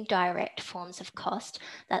various indirect forms of cost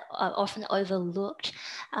that are often overlooked.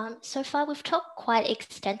 So far, we've talked quite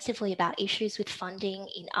extensively about issues with funding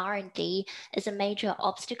in R&D as a major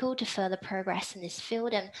obstacle to further progress in this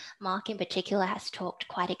field, and Mark in particular has talked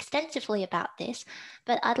quite extensively about this.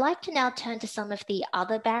 But I'd like to now turn to some of the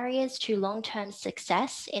other barriers to long-term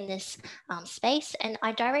success in this space, and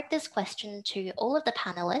I direct this question to all of the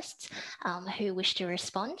panelists who wish to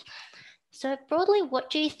respond. So broadly,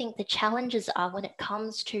 what do you think the challenges are when it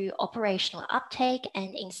comes to operational uptake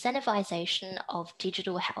and incentivization of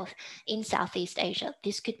digital health in Southeast Asia?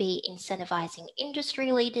 This could be incentivizing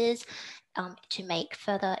industry leaders to make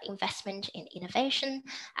further investment in innovation,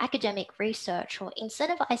 academic research, or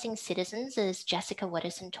incentivizing citizens, as Jessica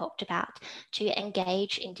Watterson talked about, to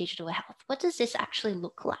engage in digital health. What does this actually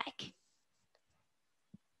look like?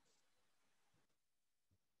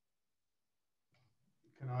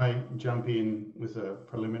 Can I jump in with a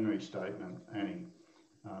preliminary statement, Annie?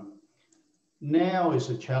 Now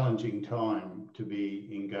is a challenging time to be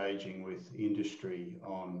engaging with industry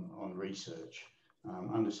on research.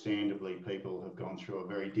 Understandably, people have gone through a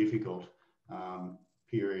very difficult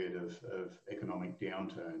period of economic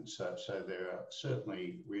downturn, so there are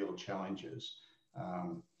certainly real challenges.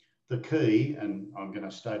 The key, and I'm going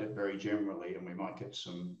to state it very generally, and we might get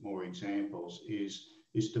some more examples,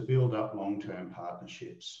 is to build up long-term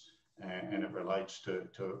partnerships, and it relates to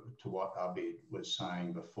what Abid was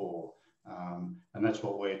saying before. And that's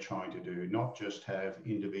what we're trying to do, not just have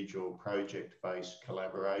individual project-based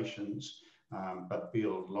collaborations, but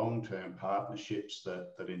build long-term partnerships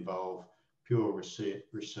that involve pure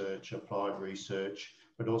research, applied research,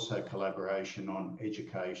 but also collaboration on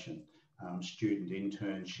education, student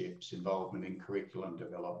internships, involvement in curriculum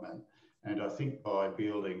development. And I think by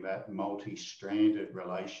building that multi-stranded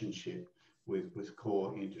relationship with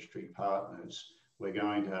core industry partners, we're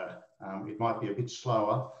going to, it might be a bit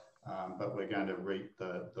slower, but we're going to reap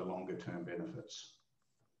the longer term benefits.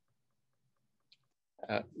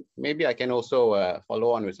 Maybe I can also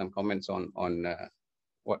follow on with some comments on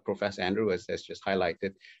what Professor Andrew has just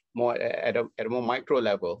highlighted, more at a more micro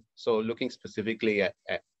level. So looking specifically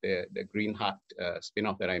at the Green Heart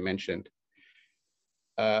spin-off that I mentioned.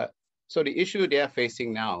 So the issue they are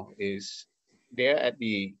facing now is they're at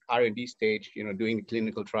the R&D stage, doing the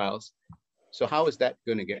clinical trials. So how is that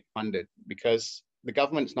going to get funded? Because the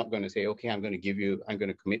government's not going to say, okay, I'm going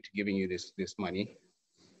to commit to giving you this money.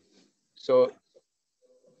 So,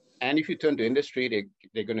 and if you turn to industry,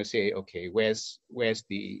 they're going to say, okay, where's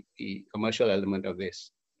the commercial element of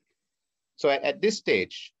this? So at this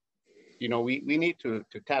stage, we need to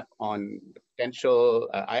tap on potential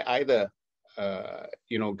either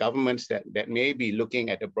governments that may be looking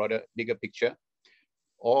at a bigger picture,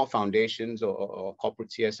 or foundations or corporate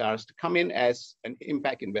CSRs to come in as an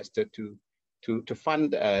impact investor to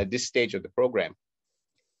fund this stage of the program.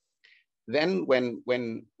 Then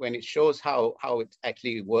when it shows how it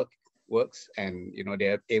actually works and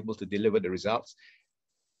they're able to deliver the results,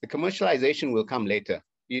 the commercialization will come later,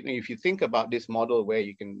 if you think about this model where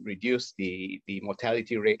you can reduce the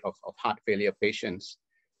mortality rate of heart failure patients,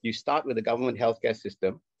 you start with the government healthcare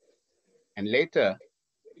system, and later,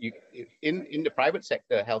 in the private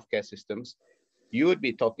sector healthcare systems, you would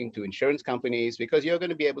be talking to insurance companies because you're going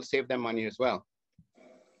to be able to save them money as well.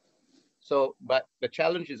 So, but the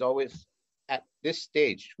challenge is always at this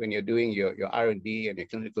stage when you're doing your R&D and your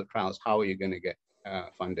clinical trials, how are you going to get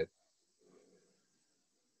funded?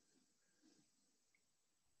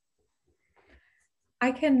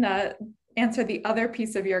 I can answer the other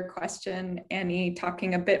piece of your question, Annie,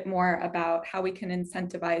 talking a bit more about how we can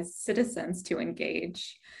incentivize citizens to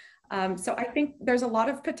engage. So I think there's a lot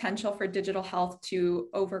of potential for digital health to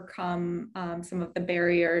overcome some of the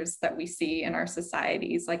barriers that we see in our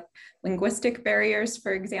societies, like linguistic barriers,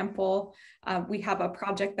 for example. We have a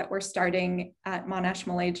project that we're starting at Monash,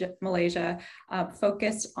 Malaysia,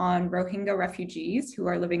 focused on Rohingya refugees who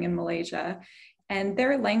are living in Malaysia. And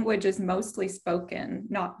their language is mostly spoken,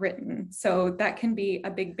 not written. So that can be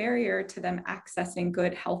a big barrier to them accessing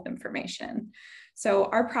good health information. So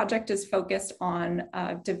our project is focused on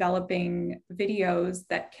developing videos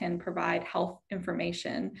that can provide health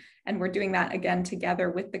information. And we're doing that again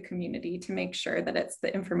together with the community to make sure that it's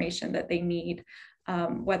the information that they need,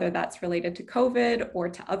 whether that's related to COVID or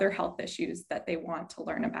to other health issues that they want to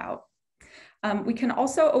learn about. We can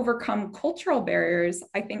also overcome cultural barriers.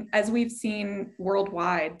 I think as we've seen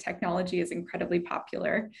worldwide, technology is incredibly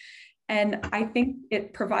popular. And I think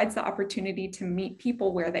it provides the opportunity to meet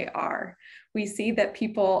people where they are. We see that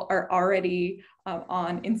people are already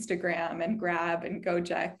on Instagram and Grab and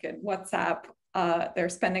Gojek and WhatsApp. They're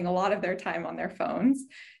spending a lot of their time on their phones.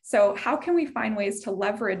 So how can we find ways to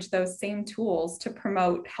leverage those same tools to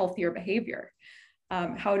promote healthier behavior?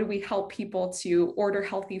 How do we help people to order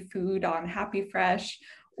healthy food on HappyFresh,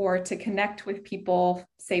 or to connect with people,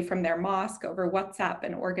 say from their mosque over WhatsApp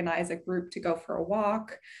and organize a group to go for a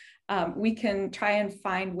walk? We can try and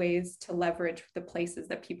find ways to leverage the places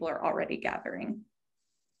that people are already gathering.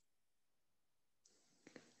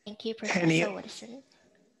 Thank you, Professor Watterson.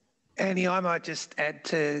 Annie, I might just add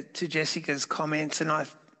to Jessica's comments, and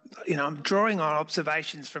I'm drawing on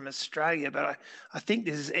observations from Australia, but I think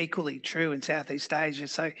this is equally true in Southeast Asia.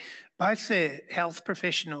 So both the health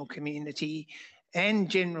professional community and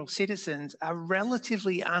general citizens are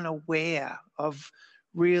relatively unaware of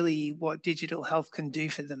really what digital health can do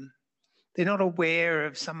for them. They're not aware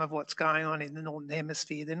of some of what's going on in the Northern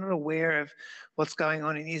Hemisphere. They're not aware of what's going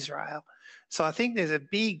on in Israel. So I think there's a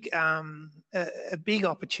big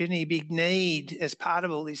opportunity, big need as part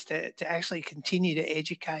of all this to actually continue to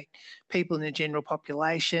educate people in the general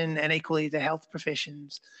population and equally the health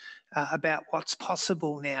professions about what's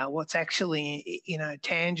possible now, what's actually,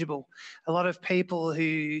 tangible. A lot of people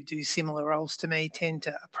who do similar roles to me tend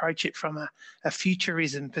to approach it from a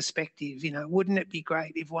futurism perspective. Wouldn't it be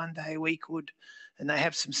great if one day we could, and they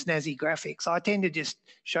have some snazzy graphics. I tend to just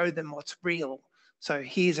show them what's real. So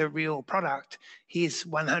here's a real product. Here's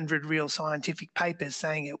 100 real scientific papers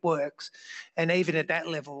saying it works. And even at that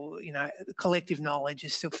level, the collective knowledge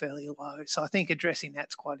is still fairly low. So I think addressing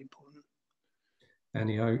that's quite important.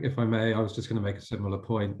 Annie, if I may, I was just going to make a similar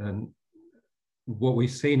point. And what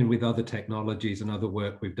we've seen with other technologies and other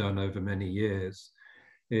work we've done over many years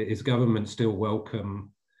is governments still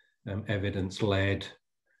welcome evidence-led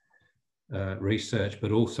research,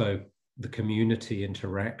 but also the community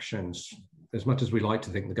interactions. As much as we like to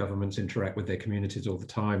think the governments interact with their communities all the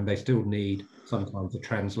time, they still need sometimes a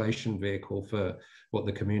translation vehicle for what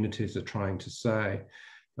the communities are trying to say.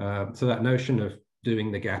 So that notion of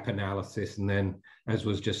doing the gap analysis and then, as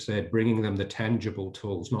was just said, bringing them the tangible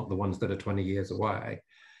tools, not the ones that are 20 years away,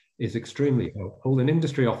 is extremely helpful. And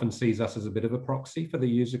industry often sees us as a bit of a proxy for the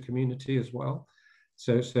user community as well.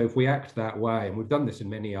 So if we act that way, and we've done this in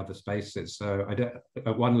many other spaces, so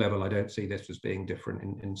at one level, I don't see this as being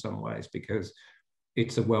different in some ways, because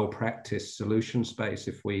it's a well-practiced solution space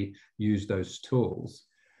if we use those tools.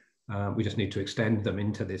 We just need to extend them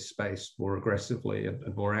into this space more aggressively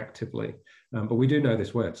and more actively. But we do know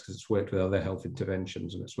this works because it's worked with other health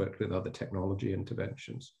interventions and it's worked with other technology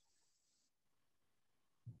interventions.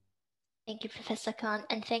 Thank you, Professor Khan,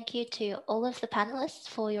 and thank you to all of the panelists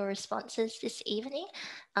for your responses this evening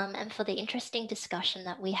and for the interesting discussion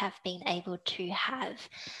that we have been able to have.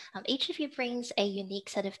 Each of you brings a unique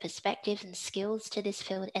set of perspectives and skills to this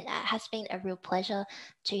field, and it has been a real pleasure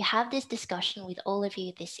to have this discussion with all of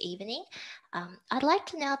you this evening. I'd like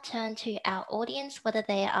to now turn to our audience, whether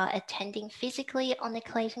they are attending physically on the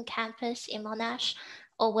Clayton campus in Monash,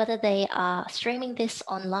 or whether they are streaming this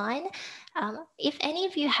online. If any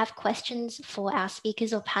of you have questions for our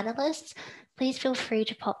speakers or panelists, please feel free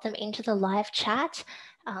to pop them into the live chat.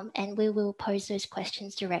 and we will pose those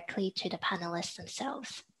questions directly to the panelists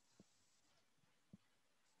themselves.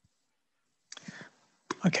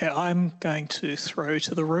 Okay, I'm going to throw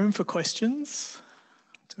to the room for questions.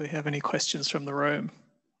 Do we have any questions from the room?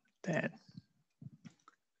 Dan.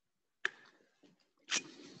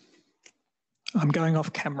 I'm going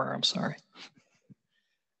off camera, I'm sorry.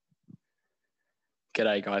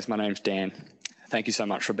 G'day guys, my name's Dan. Thank you so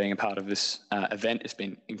much for being a part of this event. It's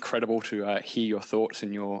been incredible to hear your thoughts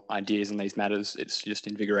and your ideas on these matters. It's just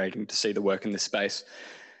invigorating to see the work in this space.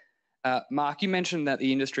 Mark, you mentioned that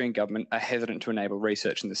the industry and government are hesitant to enable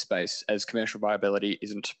research in this space as commercial viability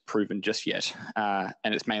isn't proven just yet,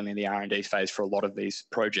 and it's mainly in the R&D phase for a lot of these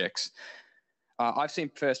projects. I've seen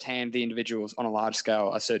firsthand the individuals on a large scale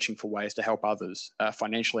are searching for ways to help others,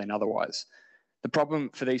 financially and otherwise. The problem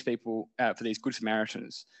for these people, for these Good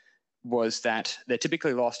Samaritans, was that they're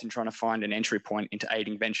typically lost in trying to find an entry point into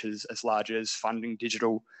aiding ventures as large as funding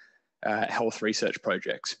digital health research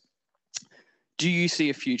projects. Do you see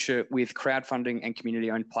a future with crowdfunding and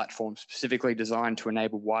community-owned platforms specifically designed to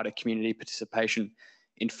enable wider community participation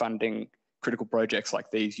in funding critical projects like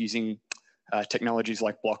these using technologies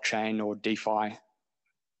like blockchain or DeFi?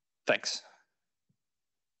 Thanks.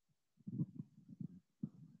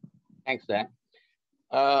 Thanks, Dan.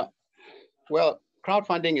 Well,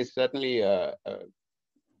 crowdfunding is certainly a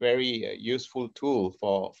very useful tool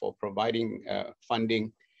for providing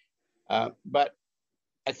funding, but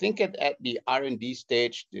I think at the R&D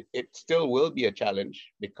stage, it still will be a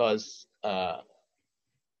challenge because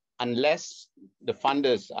unless the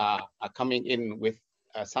funders are coming in with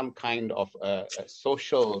some kind of a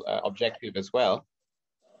social objective as well,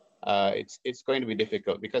 it's going to be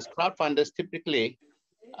difficult because crowdfunders typically,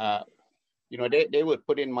 you know, they would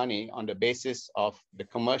put in money on the basis of the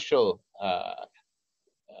commercial,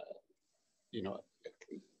 you know,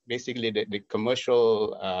 basically the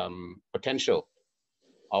commercial potential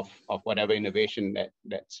of whatever innovation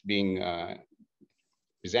that's being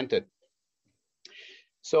presented.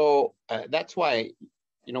 So that's why,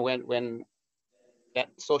 you know, when that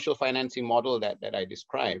social financing model that I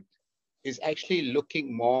described is actually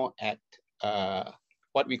looking more at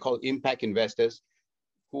what we call impact investors,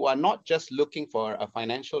 who are not just looking for a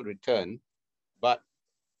financial return, but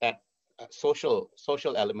at a social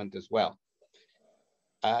element as well.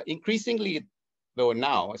 Increasingly, though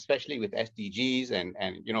now, especially with SDGs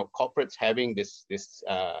and you know, corporates having this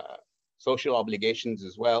social obligations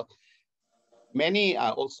as well, many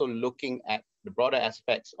are also looking at the broader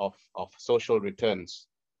aspects of social returns,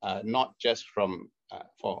 not just from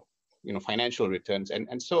for you know, financial returns.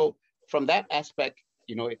 And so from that aspect,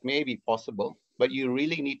 you know, it may be possible, but you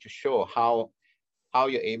really need to show how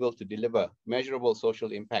you're able to deliver measurable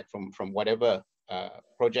social impact from whatever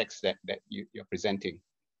projects that you're presenting.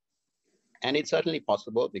 And it's certainly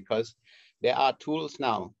possible because there are tools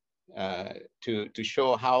now to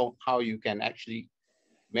show how you can actually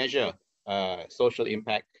measure social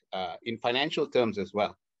impact in financial terms as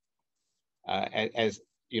well. As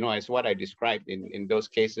you know, as what I described in those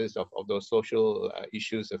cases of those social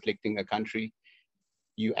issues afflicting a country,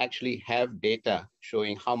 you actually have data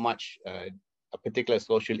showing how much a particular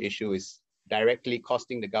social issue is directly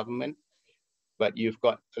costing the government, but you've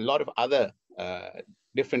got a lot of other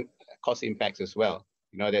different cost impacts as well.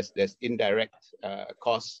 You know, there's indirect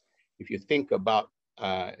costs. If you think about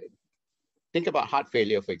heart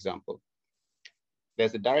failure, for example,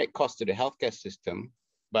 there's a direct cost to the healthcare system,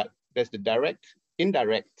 but there's the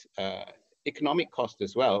indirect economic cost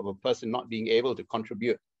as well of a person not being able to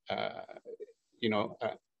contribute, you know,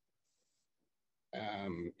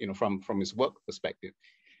 from his work perspective.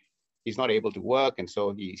 He's not able to work, and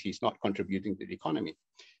so he's not contributing to the economy.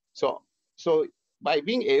 So by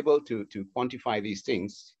being able to quantify these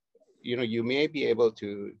things, you know, you may be able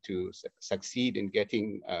to succeed in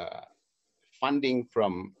getting funding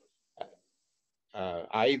from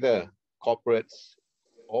either corporates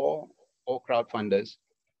or crowdfunders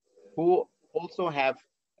who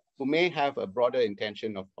may have a broader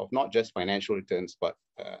intention of not just financial returns, but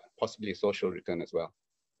possibly a social return as well.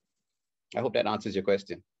 I hope that answers your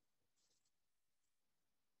question.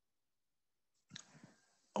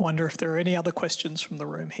 I wonder if there are any other questions from the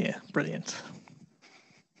room here. Brilliant.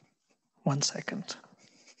 1 second.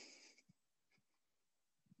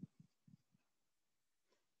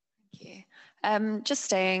 Thank you. Just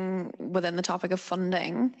staying within the topic of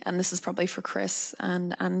funding, and this is probably for Chris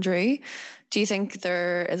and Andrew, do you think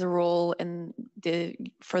there is a role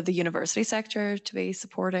for the university sector to be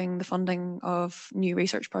supporting the funding of new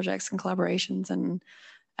research projects and collaborations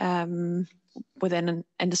and within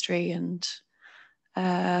industry and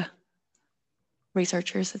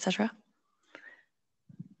researchers, etc.?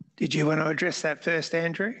 Did you want to address that first,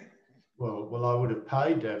 Andrew? Well, I would have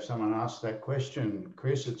paid to have someone ask that question,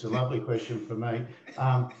 Chris. It's a lovely question for me.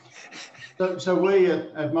 So we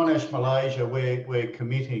at Monash Malaysia, we're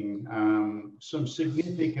committing some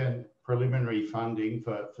significant preliminary funding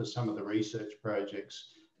for some of the research projects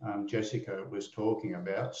Jessica was talking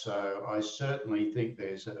about. So I certainly think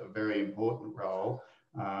there's a very important role,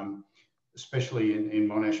 especially in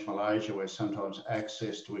Monash Malaysia, where sometimes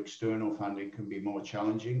access to external funding can be more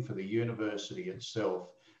challenging for the university itself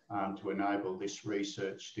to enable this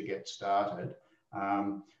research to get started.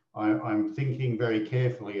 I'm thinking very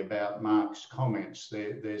carefully about Mark's comments.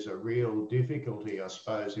 There's a real difficulty, I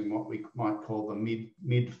suppose, in what we might call the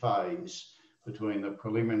mid phase between the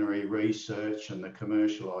preliminary research and the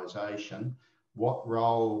commercialisation. What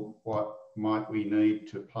might we need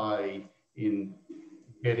to play in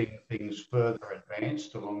getting things further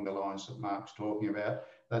advanced along the lines that Mark's talking about?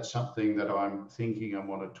 That's something that I'm thinking and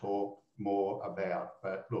want to talk more about.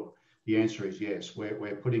 But look, the answer is yes.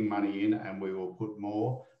 We're putting money in, and we will put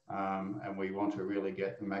more. And we want to really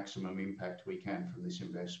get the maximum impact we can from this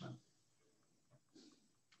investment.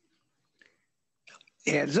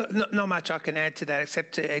 Yeah, there's not much I can add to that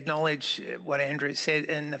except to acknowledge what Andrew said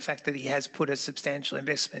and the fact that he has put a substantial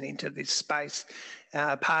investment into this space.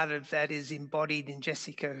 Part of that is embodied in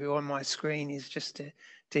Jessica, who on my screen is just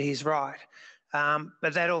to his right.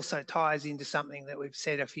 But that also ties into something that we've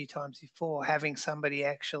said a few times before, having somebody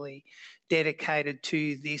actually dedicated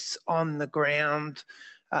to this on the ground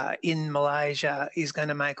in Malaysia is going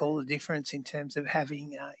to make all the difference in terms of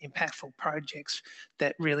having impactful projects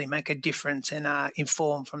that really make a difference and are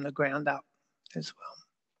informed from the ground up as well.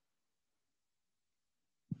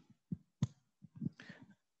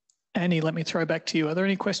 Annie, let me throw back to you. Are there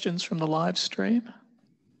any questions from the live stream?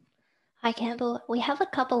 Hi, Campbell. We have a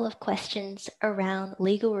couple of questions around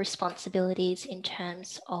legal responsibilities in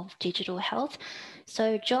terms of digital health.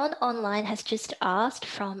 So John online has just asked,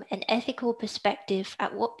 from an ethical perspective,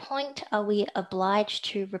 at what point are we obliged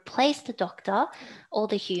to replace the doctor or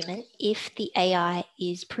the human if the AI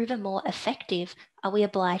is proven more effective? Are we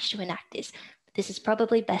obliged to enact this? This is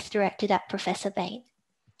probably best directed at Professor Bain.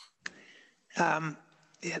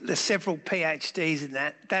 Yeah, there's several PhDs in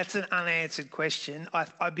that. That's an unanswered question.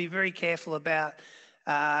 I'd be very careful about,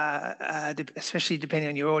 especially depending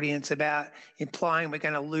on your audience, about implying we're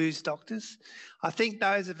going to lose doctors. I think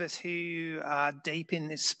those of us who are deep in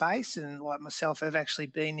this space, and like myself have actually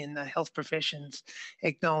been in the health professions,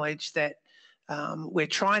 acknowledge that we're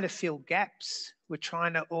trying to fill gaps. We're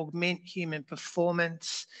trying to augment human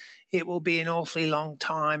performance. It will be an awfully long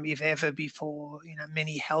time, if ever, before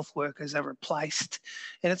many health workers are replaced.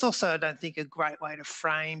 And it's also, I don't think, a great way to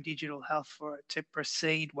frame digital health for it to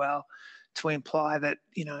proceed well, to imply that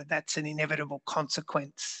that's an inevitable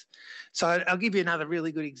consequence. So I'll give you another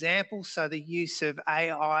really good example. So the use of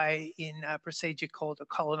AI in a procedure called a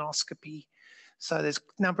colonoscopy. So there's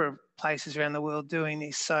a number of places around the world doing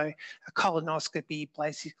this. So a colonoscopy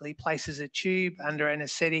basically places a tube under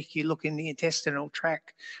anaesthetic. You look in the intestinal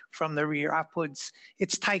tract from the rear upwards.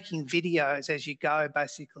 It's taking videos as you go.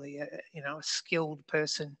 Basically, a skilled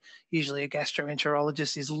person, usually a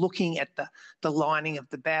gastroenterologist, is looking at the lining of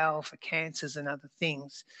the bowel for cancers and other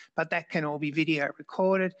things. But that can all be video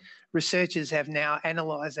recorded. Researchers have now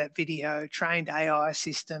analysed that video, trained AI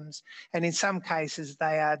systems, and in some cases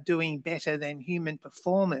they are doing better than human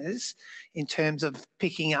performers in terms of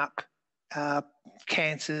picking up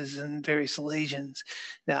cancers and various lesions.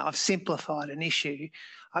 Now, I've simplified an issue.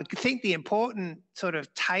 I think the important sort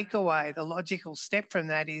of takeaway, the logical step from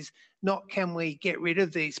that is not can we get rid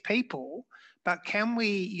of these people, but can we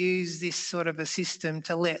use this sort of a system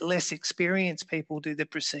to let less experienced people do the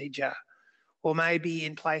procedure? Or maybe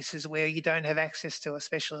in places where you don't have access to a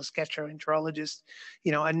specialist gastroenterologist,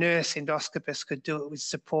 a nurse endoscopist could do it with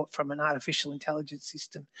support from an artificial intelligence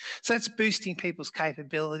system. So it's boosting people's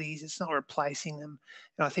capabilities. It's not replacing them.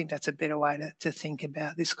 And I think that's a better way to think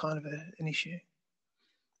about this kind of an issue.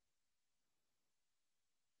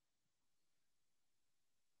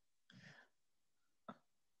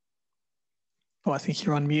 Oh, I think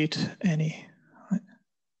you're on mute, Annie.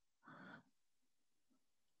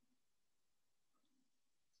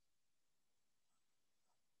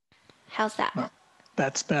 How's that? Oh,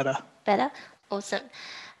 that's better. Better? Awesome.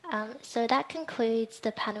 So that concludes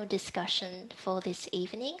the panel discussion for this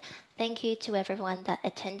evening. Thank you to everyone that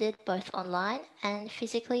attended both online and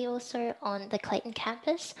physically also on the Clayton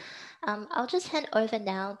campus. I'll just hand over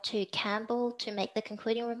now to Campbell to make the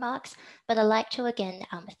concluding remarks, but I'd like to again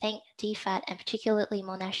thank DFAT and particularly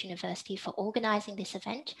Monash University for organising this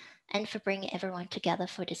event and for bringing everyone together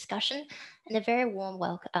for discussion. And a very warm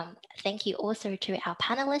welcome. Thank you also to our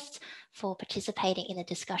panellists for participating in the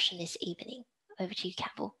discussion this evening. Over to you,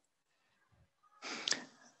 Campbell.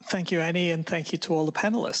 Thank you, Annie, and thank you to all the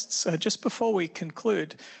panellists. Just before we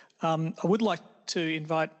conclude, I would like to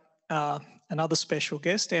invite another special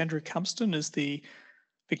guest. Andrew Cumston is the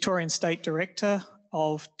Victorian State Director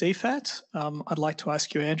of DFAT. I'd like to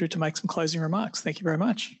ask you, Andrew, to make some closing remarks. Thank you very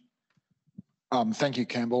much. Thank you,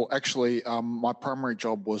 Campbell. Actually, my primary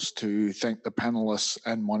job was to thank the panelists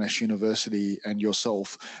and Monash University and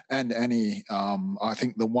yourself and Annie. I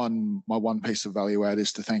think my one piece of value add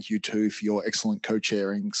is to thank you too for your excellent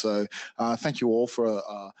co-chairing. So thank you all for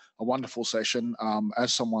a wonderful session.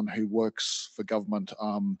 As someone who works for government,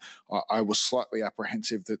 I was slightly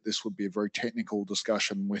apprehensive that this would be a very technical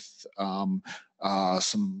discussion with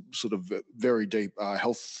some sort of very deep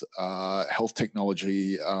health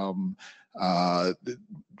technology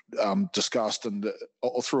discussed, and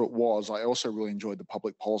all through it was. I also really enjoyed the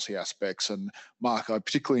public policy aspects, and Mark, I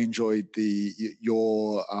particularly enjoyed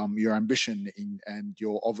your ambition and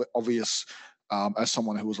your obvious, as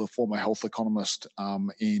someone who was a former health economist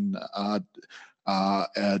in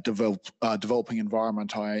developing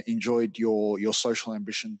environment. I enjoyed your social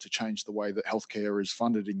ambition to change the way that healthcare is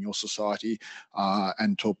funded in your society,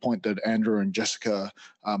 and to a point that Andrew and Jessica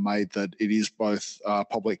made, that it is both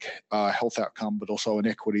public health outcome but also an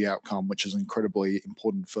equity outcome, which is incredibly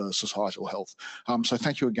important for societal health. So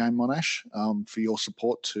thank you again, Monash, for your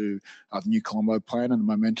support to the New Colombo Plan and the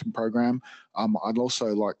Momentum Program. I'd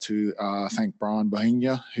also like to thank Brian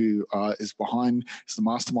Bohenia, who is the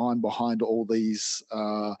mastermind behind all these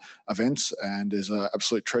events and is an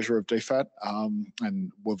absolute treasure of DFAT.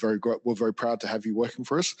 And we're very proud to have you working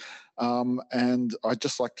for us. And I'd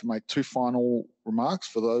just like to make two final remarks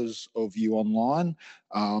for those of you online.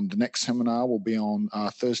 The next seminar will be on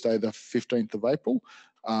Thursday, the 15th of April.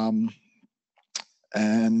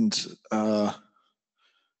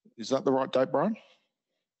 Is that the right date, Brian?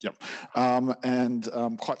 Yep.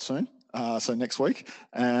 Quite soon, so next week.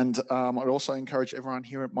 And I'd also encourage everyone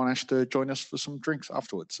here at Monash to join us for some drinks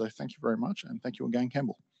afterwards. So thank you very much, and thank you again,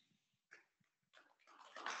 Campbell.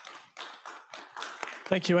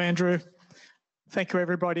 Thank you, Andrew. Thank you,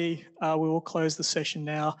 everybody. We will close the session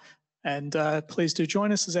now, and please do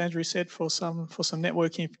join us, as Andrew said, for some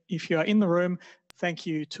networking if you are in the room. Thank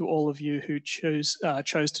you to all of you who chose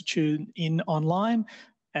to tune in online.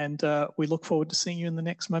 And we look forward to seeing you in the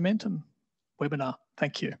next Momentum webinar.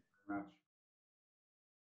 Thank you.